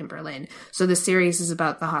hospital in Berlin. So the series is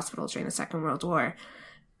about the hospital during the Second World War.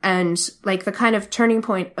 And like the kind of turning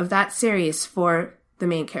point of that series for the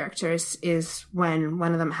main characters is when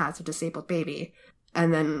one of them has a disabled baby.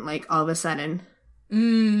 And then like all of a sudden,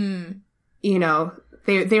 you know,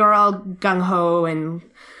 they were all gung-ho and,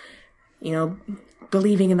 you know,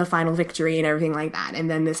 believing in the final victory and everything like that. And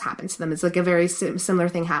then this happens to them. It's like a very similar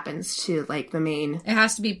thing happens to like the main. It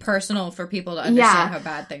has to be personal for people to understand how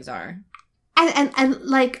bad things are. And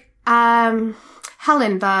like,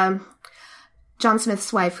 Helen, John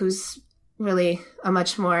Smith's wife, who's really a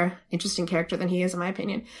much more interesting character than he is, in my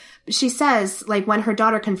opinion. She says, like, when her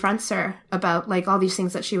daughter confronts her about, like, all these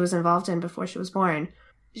things that she was involved in before she was born,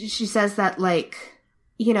 she says that, like,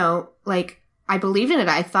 you know, like, I believed in it.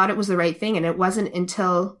 I thought it was the right thing. And it wasn't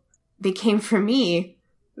until they came for me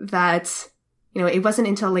that, you know, it wasn't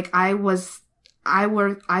until, like, I was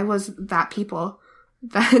that people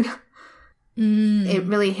that it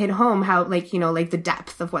really hit home how, like, you know, like, the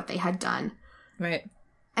depth of what they had done. Right.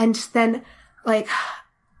 And then, like,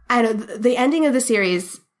 I don't know, the ending of the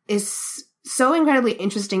series is so incredibly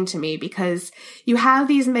interesting to me because you have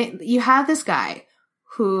this guy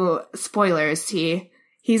who, spoilers,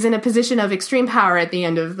 he's in a position of extreme power at the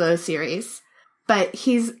end of the series, but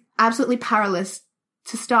he's absolutely powerless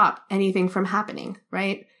to stop anything from happening,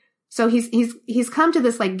 right? So he's come to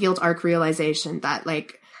this, like, guilt arc realization that,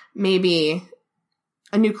 like, maybe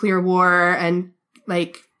a nuclear war and,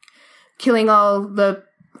 like, killing all the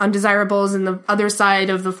undesirables in the other side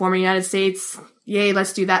of the former United States. Yay,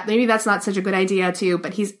 let's do that. Maybe that's not such a good idea too,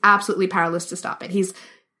 but he's absolutely powerless to stop it. He's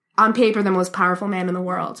on paper the most powerful man in the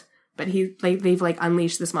world, but they've like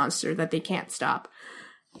unleashed this monster that they can't stop.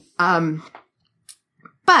 But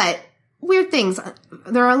weird things.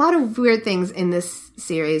 There are a lot of weird things in this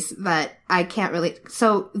series that I can't really.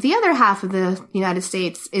 So the other half of the United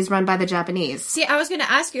States is run by the Japanese. See, I was going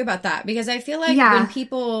to ask you about that because I feel like when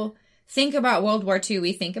people think about World War II,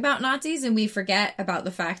 we think about Nazis and we forget about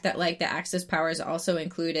the fact that, like, the Axis powers also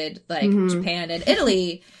included, like, Japan and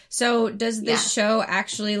Italy. So does this show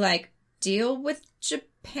actually, like, deal with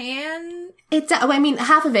Japan? I mean,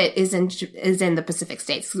 half of it is in the Pacific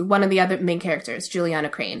States. One of the other main characters, Juliana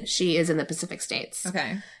Crane, she is in the Pacific States.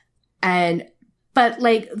 Okay. But,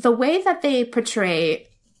 like, the way that they portray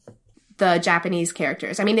the Japanese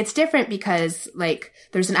characters, I mean, it's different because, like,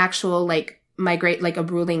 there's an actual, like, a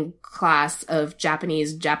ruling class of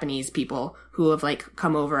Japanese people who have, like,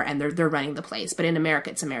 come over and they're running the place. But in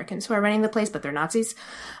America, it's Americans who are running the place, but they're Nazis.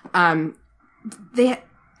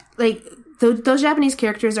 Those Japanese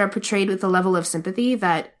characters are portrayed with a level of sympathy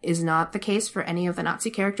that is not the case for any of the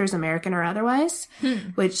Nazi characters, American or otherwise,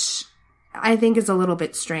 which I think is a little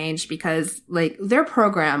bit strange because, like, their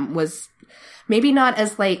program was maybe not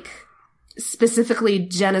as, like, specifically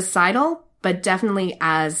genocidal, but definitely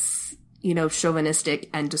as, you know, chauvinistic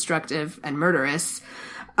and destructive and murderous.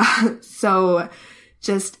 And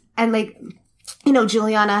like, you know,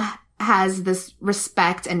 Juliana has this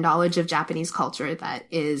respect and knowledge of Japanese culture that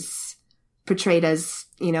is portrayed as,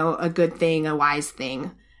 you know, a good thing, a wise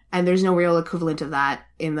thing. And there's no real equivalent of that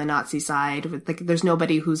in the Nazi side. Like, there's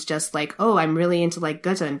nobody who's just like, oh, I'm really into like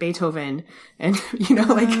Goethe and Beethoven. And, you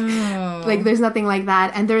know, like there's nothing like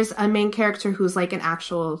that. And there's a main character who's like an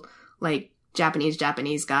actual like Japanese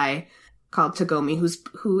guy called Tagomi,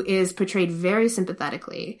 who is portrayed very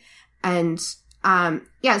sympathetically. And,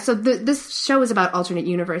 so this show is about alternate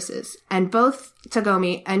universes. And both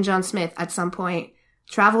Tagomi and John Smith at some point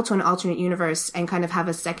travel to an alternate universe and kind of have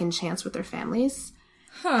a second chance with their families.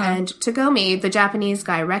 And Tagomi, the Japanese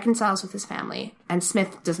guy, reconciles with his family, and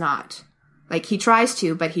Smith does not. Like, he tries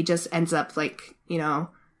to, but he just ends up, like, you know,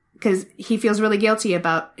 because he feels really guilty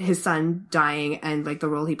about his son dying and, like, the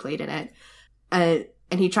role he played in it. And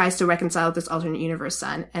he tries to reconcile with this alternate universe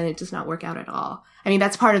son, and it does not work out at all. I mean,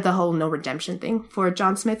 that's part of the whole no redemption thing for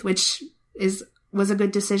John Smith, which was a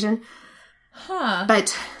good decision.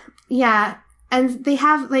 But, yeah, and they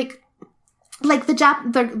have, like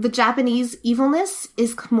the Japanese evilness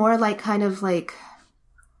is more like kind of like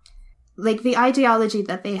the ideology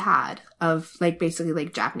that they had of like basically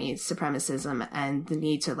like Japanese supremacism and the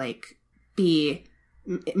need to like be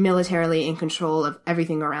militarily in control of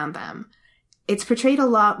everything around them. It's portrayed a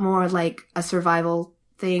lot more like a survival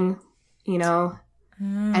thing, you know,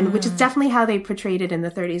 and which is definitely how they portrayed it in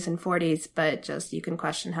the 30s and 40s, but just you can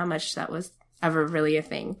question how much that was ever really a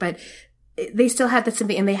thing. But they still had the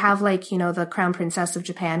sympathy, and they have like, you know, the Crown Princess of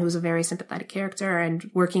Japan, who's a very sympathetic character and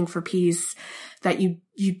working for peace, that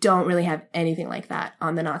you don't really have anything like that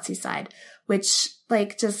on the Nazi side, which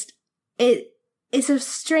like just it's a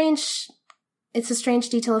strange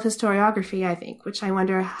detail of historiography, I think, which I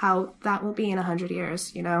wonder how that will be in 100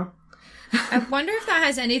 years, you know? I wonder if that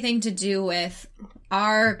has anything to do with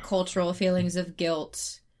our cultural feelings of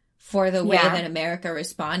guilt for the way that America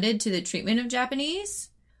responded to the treatment of Japanese.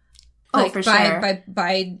 Like, for sure.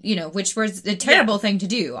 By, you know, which was a terrible thing to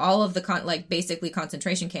do. All of the, basically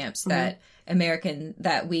concentration camps that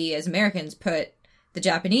we as Americans put the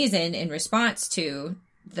Japanese in response to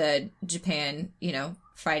the Japan, you know,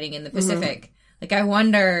 fighting in the Pacific. Like, I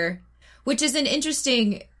wonder, which is an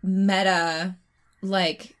interesting meta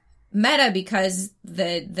because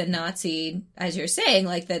the Nazi, as you're saying,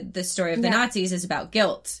 like the story of the Nazis is about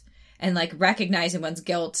guilt. And, like, recognizing one's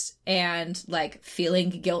guilt and, like, feeling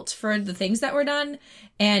guilt for the things that were done.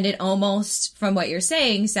 And it almost, from what you're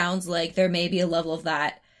saying, sounds like there may be a level of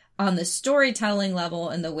that on the storytelling level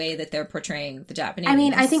and the way that they're portraying the Japanese. I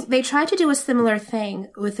mean, I think they tried to do a similar thing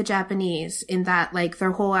with the Japanese in that, like,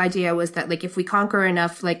 their whole idea was that, like, if we conquer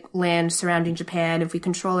enough, like, land surrounding Japan, if we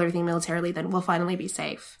control everything militarily, then we'll finally be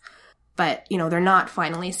safe. But, you know, they're not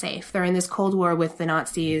finally safe. They're in this Cold War with the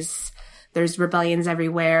Nazis. There's rebellions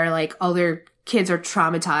everywhere. Like, all their kids are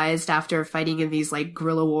traumatized after fighting in these, like,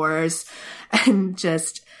 guerrilla wars. And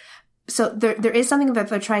just, so there is something that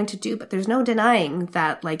they're trying to do, but there's no denying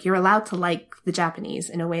that, like, you're allowed to like the Japanese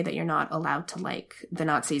in a way that you're not allowed to like the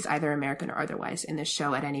Nazis, either American or otherwise, in this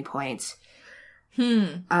show at any point.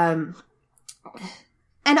 And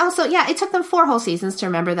also, yeah, it took them 4 whole seasons to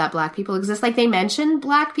remember that black people exist. Like, they mention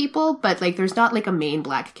black people, but, like, there's not, like, a main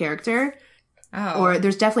black character. Oh. Or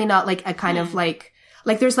there's definitely not, like, a kind of, like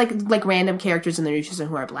there's, like random characters in the new season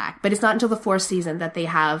who are black. But it's not until the 4th season that they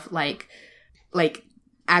have, like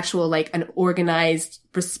actual, like, an organized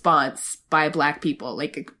response by black people.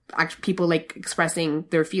 Like, people, like, expressing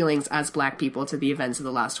their feelings as black people to the events of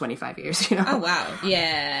the last 25 years, you know? Oh, wow.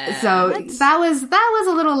 Yeah. So that was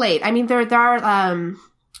a little late. I mean, there's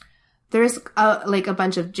like, a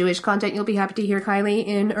bunch of Jewish content you'll be happy to hear, Kylie,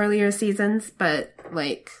 in earlier seasons. But,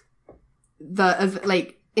 like,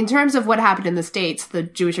 in terms of what happened in the States, the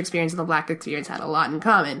Jewish experience and the black experience had a lot in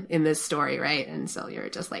common in this story, right? And so you're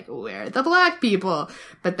just like, where are the black people?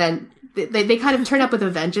 But then they kind of turn up with a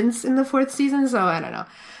vengeance in the 4th season, so I don't know.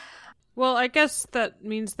 Well, I guess that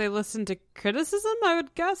means they listen to criticism, I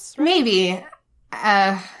would guess, right? Maybe.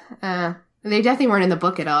 They definitely weren't in the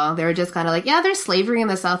book at all. They were just kind of like, yeah, there's slavery in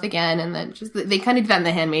the South again, and then just, they kind of did that in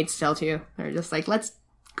The Handmaid's Tale, too. They're just like, let's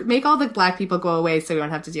make all the black people go away so we don't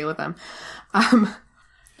have to deal with them.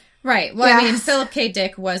 Right. Well, yeah. I mean, Philip K.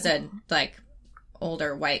 Dick was a, like,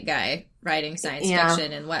 older white guy writing science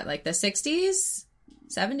fiction in what, like the 60s?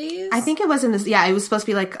 70s? I think it was in this, it was supposed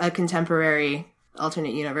to be like a contemporary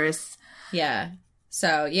alternate universe. Yeah.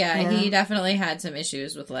 So, he definitely had some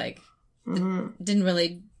issues with, like, didn't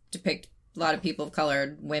really depict a lot of people of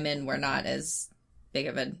color. Women were not as big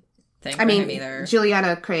of a thing for him either.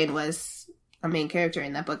 Juliana Crane was a main character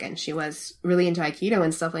in that book, and she was really into Aikido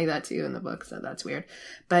and stuff like that too in the book, so that's weird.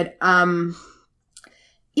 But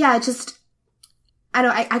just I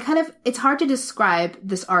don't know, I kind of, it's hard to describe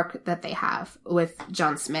this arc that they have with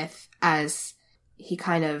John Smith as he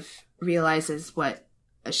kind of realizes what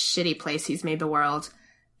a shitty place he's made the world.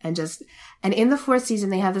 And in the 4th season,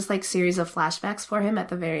 they have this, like, series of flashbacks for him at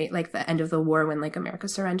the very, like, the end of the war when, like, America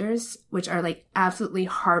surrenders, which are, like, absolutely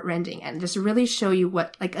heart-rending and just really show you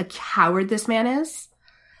what, like, a coward this man is.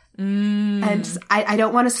 And I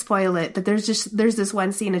don't want to spoil it, but there's this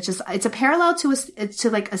one scene. It's a parallel to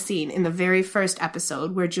a scene in the very first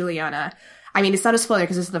episode where Juliana, I mean, it's not a spoiler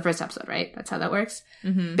because this is the first episode, right? That's how that works.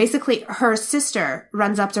 Mm-hmm. Basically, her sister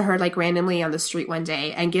runs up to her, like, randomly on the street one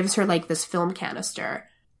day and gives her, like, this film canister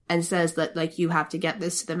and says that, like, you have to get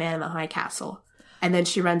this to the man in the high castle. And then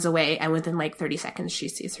she runs away, and within, like, 30 seconds, she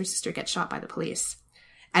sees her sister get shot by the police.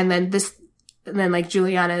 And then like,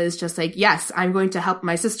 Juliana is just like, yes, I'm going to help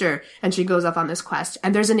my sister. And she goes off on this quest.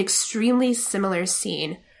 And there's an extremely similar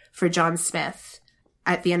scene for John Smith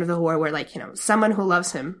at the end of the war where, like, you know, someone who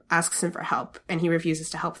loves him asks him for help, and he refuses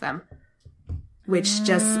to help them. Which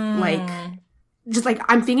just, like,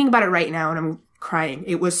 I'm thinking about it right now, and I'm crying.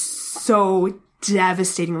 It was so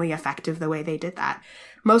devastatingly effective the way they did that,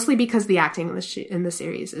 mostly because the acting in the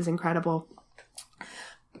series is incredible.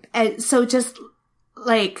 And so just,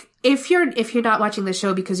 like, if you're not watching the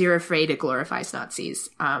show because you're afraid it glorifies Nazis,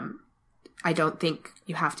 I don't think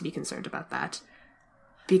you have to be concerned about that,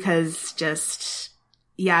 because just,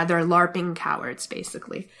 yeah, they're LARPing cowards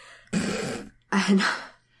basically.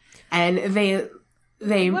 and they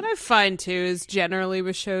what I find too is generally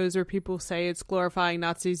with shows where people say it's glorifying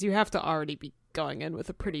Nazis, you have to already be going in with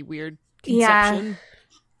a pretty weird conception. Yeah.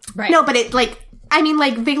 Right. No, but it, like, I mean,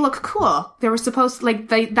 like, they look cool. They were supposed to, like,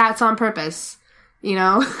 that's on purpose, you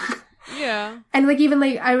know? Yeah. And, like, even,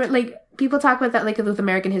 like, people talk about that, like, with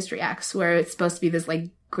American History X, where it's supposed to be this, like,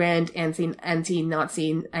 grand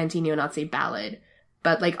anti-Nazi, anti-neo-Nazi ballad.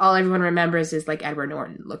 But, like, all everyone remembers is, like, Edward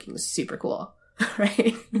Norton looking super cool,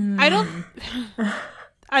 right?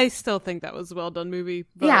 I still think that was a well-done movie.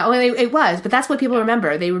 But... Yeah, well, it was, but that's what people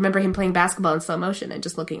remember. They remember him playing basketball in slow motion and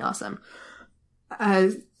just looking awesome.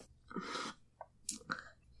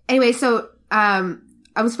 Anyway, so I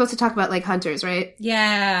was supposed to talk about, like, Hunters, right?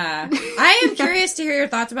 Yeah. I am curious to hear your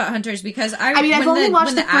thoughts about Hunters, because I've only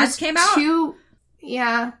watched the ads first came out.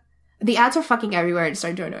 Yeah. The ads are fucking everywhere. It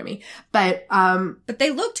started to annoy me. But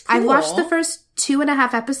they looked cool. I watched the first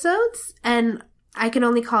 2.5 episodes, and I can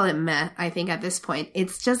only call it meh, I think, at this point.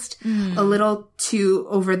 It's just a little too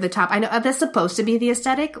over the top. I know that's supposed to be the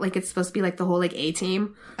aesthetic. Like, it's supposed to be like the whole, like,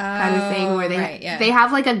 A-Team kind of thing, where they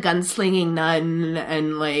have, like, a gunslinging nun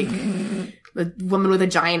and, like, a woman with a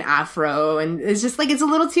giant afro. And it's just, like, it's a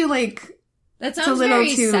little too, like... That sounds very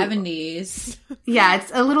 70s. Yeah,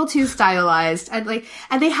 it's a little too stylized. And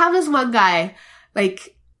they have this one guy,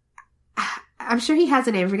 like, I'm sure he has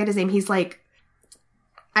a name. I forget his name. He's, like,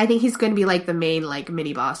 I think he's going to be, like, the main, like,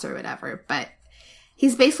 mini-boss or whatever. But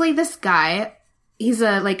he's basically this guy. He's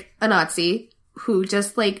a Nazi who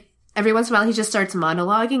just, like, every once in a while he just starts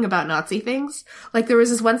monologuing about Nazi things. Like, there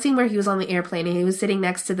was this one scene where he was on the airplane and he was sitting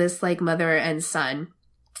next to this, like, mother and son.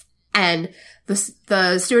 And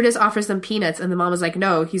the stewardess offers them peanuts, and the mom was like,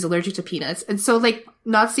 no, he's allergic to peanuts. And so, like,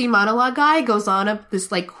 Nazi monologue guy goes on this,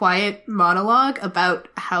 like, quiet monologue about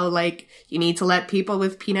how, like, you need to let people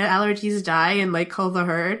with peanut allergies die and, like, cull the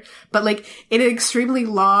herd. But, like, in an extremely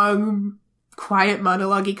long, quiet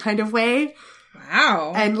monologue-y kind of way.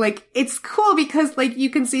 Wow. And, like, it's cool because, like, you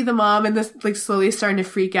can see the mom and this, like, slowly starting to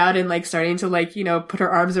freak out and, like, starting to, like, you know, put her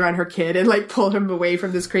arms around her kid and, like, pull him away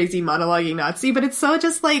from this crazy monologuing Nazi. But it's so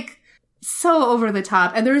just, like, so over the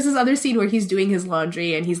top. And there was this other scene where he's doing his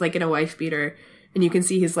laundry and he's, like, in a wife beater, and you can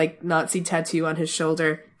see his, like, Nazi tattoo on his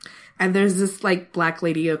shoulder. And there's this, like, black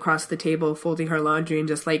lady across the table folding her laundry and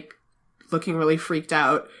just, like, looking really freaked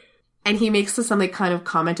out. And he makes some, like, kind of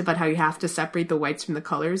comment about how you have to separate the whites from the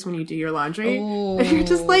colors when you do your laundry. Ooh. And you're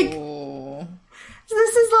just like,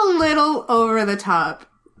 this is a little over the top.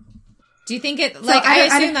 Do you think it, like, I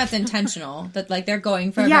assume that's intentional, that, like, they're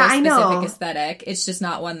going for a very specific aesthetic. It's just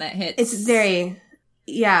not one that hits. It's very,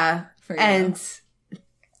 yeah. For you. And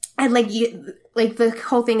like, the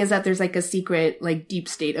whole thing is that there's, like, a secret, like, deep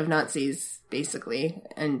state of Nazis, basically,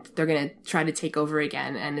 and they're gonna try to take over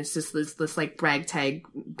again, and it's just this like, ragtag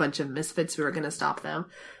bunch of misfits who are gonna stop them.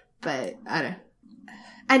 But, I don't know.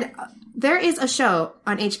 And there is a show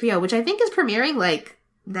on HBO, which I think is premiering, like,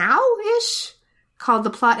 now-ish, called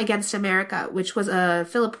The Plot Against America, which was a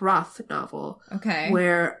Philip Roth novel. Okay.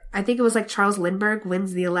 Where I think it was, like, Charles Lindbergh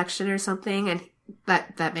wins the election or something, and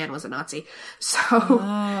that man was a Nazi. So.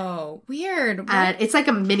 Oh, weird. It's like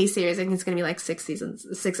a mini series. I think it's going to be like 6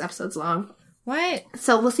 episodes long. What?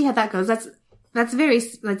 So we'll see how that goes. That's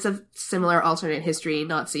a similar alternate history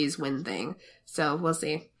Nazis win thing. So we'll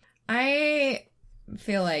see. I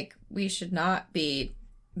feel like we should not be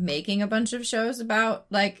making a bunch of shows about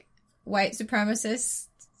like white supremacists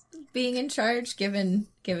being in charge, given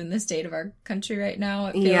the state of our country right now.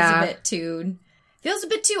 It feels a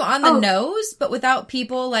bit too on the nose, but without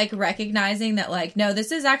people like recognizing that like, no,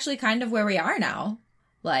 this is actually kind of where we are now.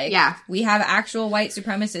 Like, we have actual white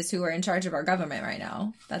supremacists who are in charge of our government right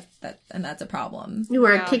now. That's a problem. Who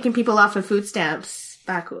are kicking people off of food stamps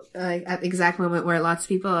back at the exact moment where lots of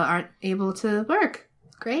people aren't able to work.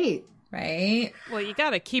 Great. Right? Well, you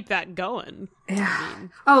gotta keep that going. Yeah.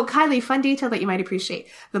 Oh, Kylie, fun detail that you might appreciate.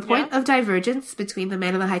 The point of divergence between the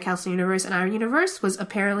Man in the High Castle universe and our universe was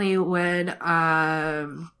apparently when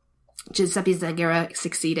Giuseppe Zangara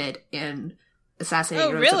succeeded in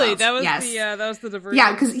assassinating Roosevelt. That was that was the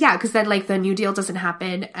divergence. Because then like the New Deal doesn't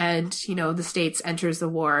happen, and the States enters the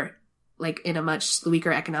war like in a much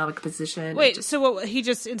weaker economic position. Wait, so what? He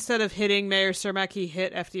just, instead of hitting Mayor Cermak, he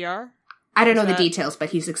hit FDR? I don't know the details, but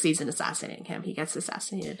he succeeds in assassinating him. He gets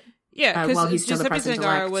assassinated. Yeah, while because he's still the Giuseppe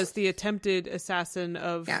president-elect. Zangara was the attempted assassin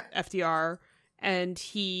of FDR, and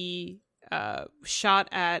he shot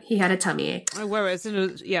at... He had a tummy ache. Where was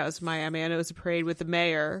it? It was Miami, and it was a parade with the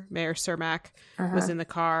mayor. Mayor Cermak was in the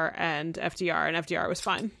car, and FDR was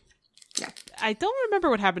fine. Yeah. I don't remember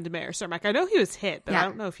what happened to Mayor Cermak. I know he was hit, but I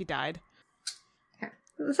don't know if he died.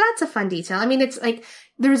 That's a fun detail. I mean, it's like,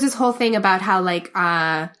 there's this whole thing about how like,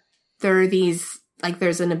 there are these, like,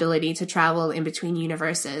 there's an ability to travel in between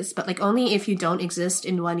universes, but like only if you don't exist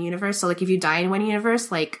in one universe. So like if you die in one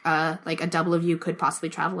universe, like a double of you could possibly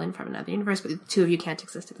travel in from another universe, but the two of you can't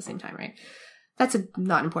exist at the same time, right? That's a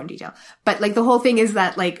not important detail. But like the whole thing is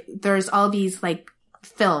that like there's all these like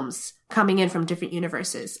films coming in from different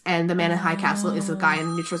universes, and the Man in High Castle is a guy in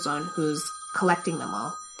the neutral zone who's collecting them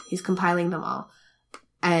all. He's compiling them all.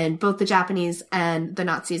 And both the Japanese and the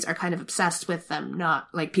Nazis are kind of obsessed with them, not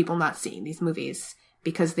like people not seeing these movies,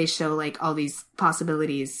 because they show like all these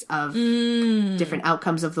possibilities of different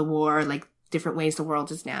outcomes of the war, like different ways the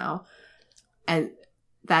world is now. And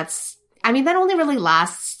that only really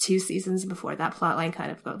lasts 2 seasons before that plotline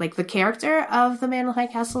kind of goes. Like the character of the Man in the High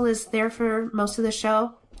Castle is there for most of the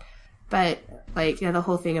show, but like, the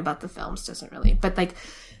whole thing about the films doesn't really, but like,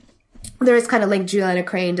 there is kind of like Juliana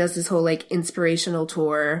Crane does this whole like inspirational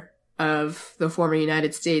tour of the former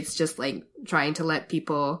United States, just like trying to let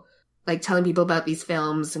people, like telling people about these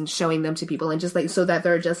films and showing them to people, and just like so that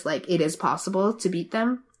they're just like, it is possible to beat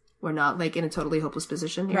them. We're not like in a totally hopeless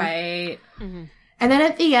position here. Right. Mm-hmm. And then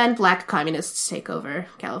at the end, black communists take over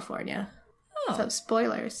California. Oh. So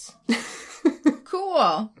spoilers.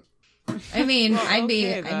 Cool. I mean, I'd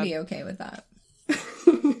be okay with that.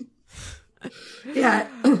 Yeah,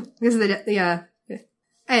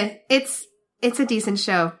 it's a decent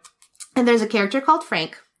show, and there's a character called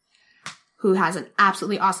Frank who has an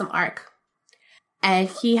absolutely awesome arc, and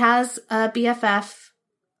he has a BFF.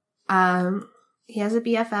 He has a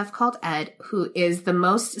BFF called Ed, who is the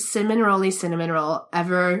most cinnamon roll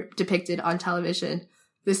ever depicted on television.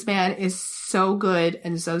 This man is so good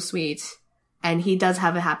and so sweet. And he does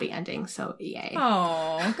have a happy ending, so yay.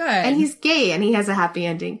 Oh, good. And he's gay, and he has a happy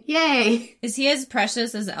ending. Yay! Is he as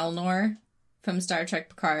precious as Elnor from Star Trek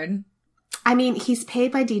Picard? I mean, he's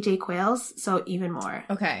paid by DJ Quails, so even more.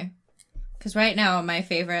 Okay. Because right now, my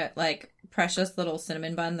favorite, like, precious little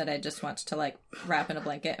cinnamon bun that I just want to, like, wrap in a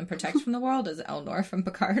blanket and protect from the world is Elnor from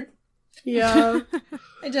Picard. Yeah.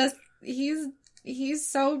 He's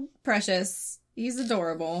so precious. He's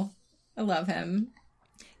adorable. I love him.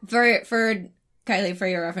 For Kylie, for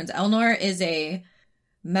your reference, Elnor is a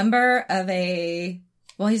member of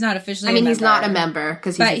he's not officially a member. He's not a member,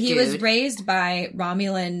 because he's a dude. He was raised by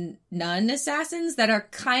Romulan nun assassins that are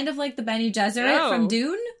kind of like the Bene Gesserit from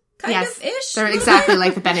Dune. Kind of ish. They're exactly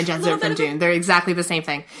like the Bene Gesserit from Dune. They're exactly the same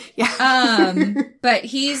thing. Yeah. But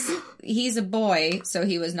he's a boy, so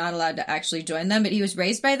he was not allowed to actually join them, but he was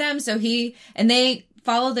raised by them, so they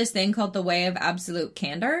follow this thing called the Way of Absolute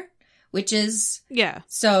Candor. Which is... Yeah.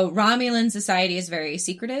 So Romulan society is very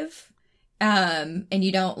secretive. And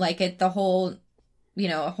you don't like it. The whole,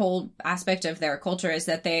 a whole aspect of their culture is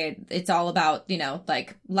that it's all about,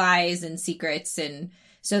 like lies and secrets. And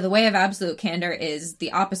so the Way of Absolute Candor is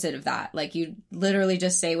the opposite of that. Like you literally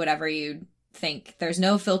just say whatever you think. There's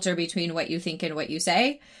no filter between what you think and what you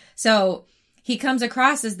say. So he comes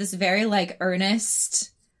across as this very like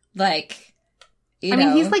earnest, like...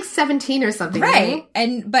 he's like 17 or something, right?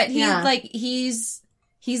 But he's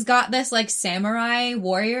got this like samurai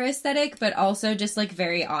warrior aesthetic, but also just like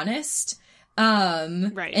very honest.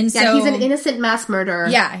 Right. And so he's an innocent mass murderer.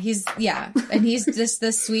 Yeah, and he's just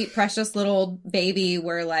this sweet, precious little baby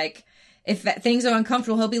where like if things are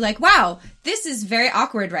uncomfortable, he'll be like, "Wow, this is very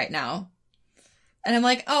awkward right now." And I'm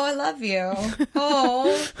like, oh, I love you.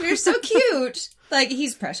 Oh, you're so cute. Like,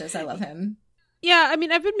 he's precious. I love him. Yeah, I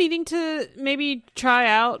mean, I've been meaning to maybe try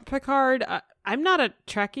out Picard. I'm not a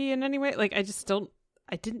Trekkie in any way. Like, I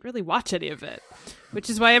didn't really watch any of it. Which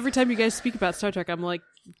is why every time you guys speak about Star Trek, I'm like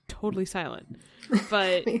totally silent.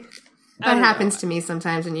 But that happens to me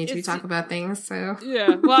sometimes when you two talk about things. So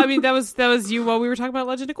yeah, well, I mean, that was you while we were talking about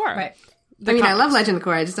Legend of Korra, right? I love Legend of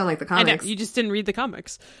Korra. I just don't like the comics. I know, you just didn't read the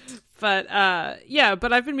comics. But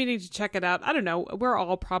but I've been meaning to check it out. I don't know. We're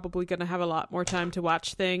all probably going to have a lot more time to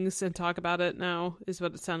watch things and talk about it now, is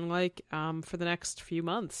what it sounded like, for the next few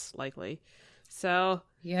months, likely. So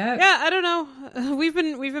yeah, I don't know. We've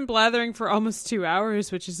been blathering for almost 2 hours,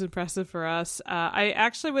 which is impressive for us. I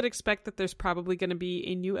actually would expect that there's probably going to be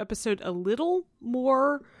a new episode a little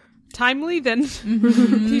more timely than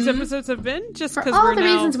these episodes have been, just because all the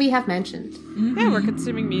reasons we have mentioned. Yeah, we're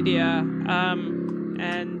consuming media,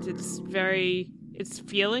 and it's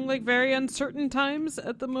feeling like very uncertain times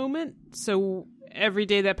at the moment. So every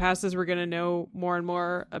day that passes, we're going to know more and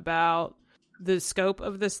more about the scope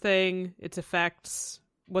of this thing, its effects,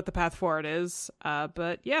 what the path forward is.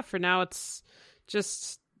 But yeah, for now, it's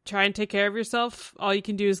just try and take care of yourself. All you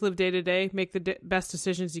can do is live day to day, make the best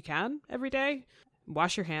decisions you can every day.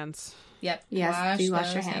 Wash your hands. Yep. Yes,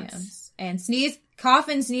 wash your hands. And sneeze, cough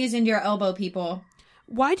and sneeze into your elbow, people.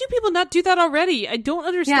 Why do people not do that already? I don't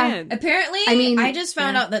understand. Yeah. Apparently, I just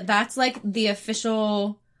found out that that's like the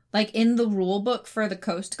official, like in the rule book for the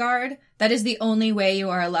Coast Guard, that is the only way you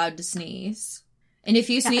are allowed to sneeze. And if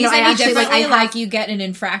you sneeze any differently, you get an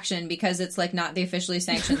infraction because it's like not the officially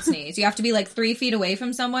sanctioned sneeze. You have to be like 3 feet away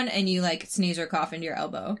from someone and you like sneeze or cough into your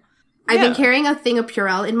elbow. I've been carrying a thing of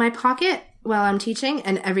Purell in my pocket while I'm teaching,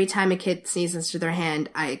 and every time a kid sneezes to their hand,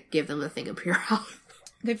 I give them a thing of Purell.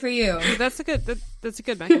 Good for you. That's a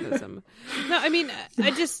good mechanism. No, I mean, I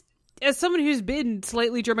just, as someone who's been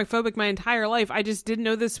slightly germophobic my entire life, I just didn't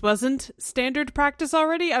know this wasn't standard practice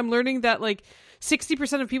already. I'm learning that like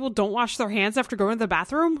 60% of people don't wash their hands after going to the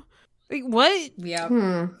bathroom. Like, what? Yeah.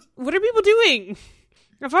 What are people doing?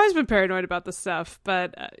 I've always been paranoid about this stuff,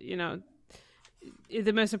 but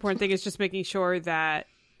the most important thing is just making sure that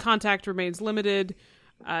contact remains limited.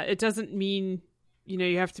 It doesn't mean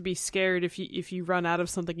you have to be scared if you run out of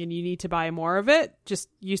something and you need to buy more of it. Just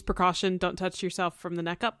use precaution. Don't touch yourself from the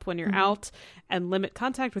neck up when you're out, and limit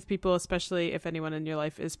contact with people, especially if anyone in your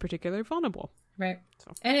life is particularly vulnerable. Right.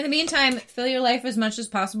 So. And in the meantime, fill your life as much as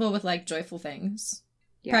possible with like joyful things.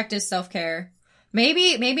 Yeah. Practice self-care.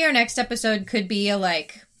 Maybe our next episode could be a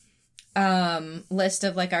like list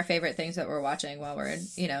of like our favorite things that we're watching while we're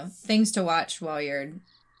things to watch while you're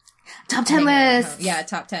top 10 list. Yeah,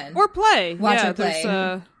 top 10 or play. Watch or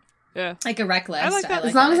play. Yeah, like a rec list. I like that.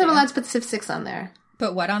 As long as I'm allowed to put Civ 6 on there.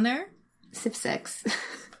 Put what on there? Civ 6.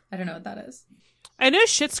 I don't know what that is. I know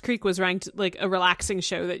Schitt's Creek was ranked like a relaxing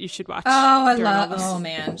show that you should watch. Oh, I love. Oh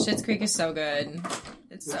man, Schitt's Creek is so good.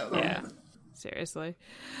 It's so good. Yeah, seriously.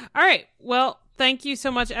 All right. Well, thank you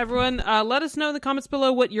so much, everyone. Let us know in the comments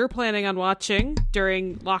below what you're planning on watching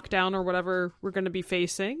during lockdown or whatever we're going to be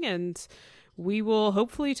facing, and we will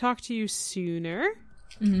hopefully talk to you sooner.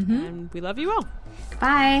 And we love you all.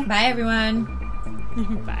 Bye. Bye, everyone.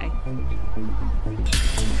 Bye.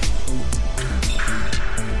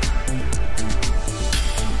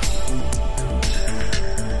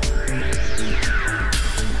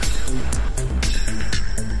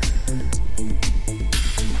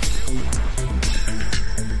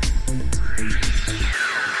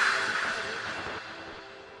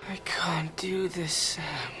 I can't do this, Sam.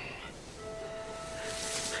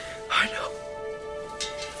 I know.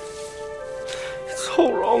 It's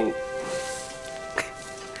all wrong.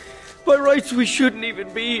 By rights, we shouldn't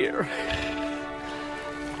even be here.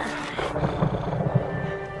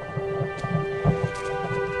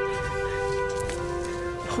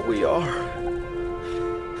 But we are.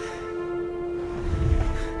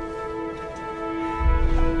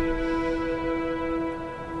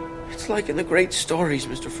 It's like in the great stories,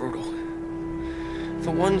 Mr. Frodo.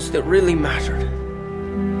 The ones that really mattered.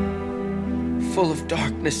 Full of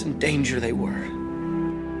darkness and danger they were.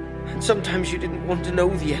 And sometimes you didn't want to know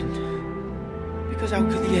the end. Because how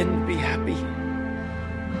could the end be happy?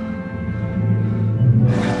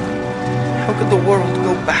 How could the world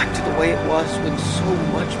go back to the way it was when so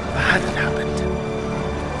much bad had happened?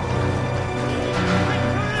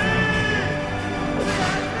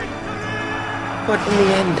 But in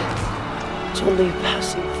the end, it's only a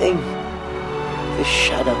passing thing. This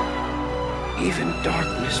shadow. Even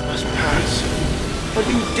darkness must pass. A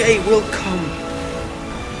new day will come.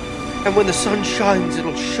 And when the sun shines,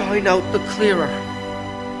 it'll shine out the clearer.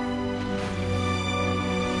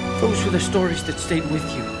 Those were the stories that stayed with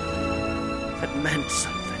you, that meant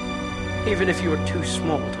something, even if you were too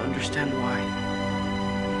small to understand why.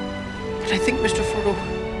 But I think, Mr. Frodo,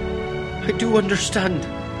 I do understand.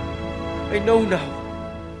 I know now.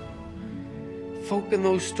 Folk in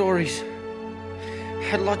those stories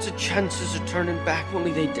had lots of chances of turning back,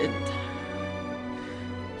 only they didn't.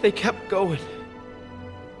 They kept going.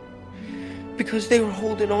 Because they were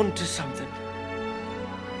holding on to something.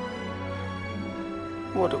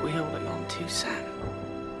 What are we holding on to, Sam?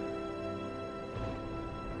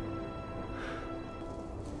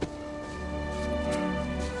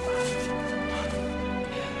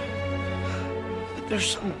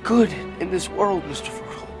 There's some good in this world, Mr.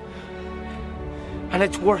 Frodo. And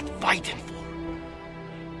it's worth fighting for.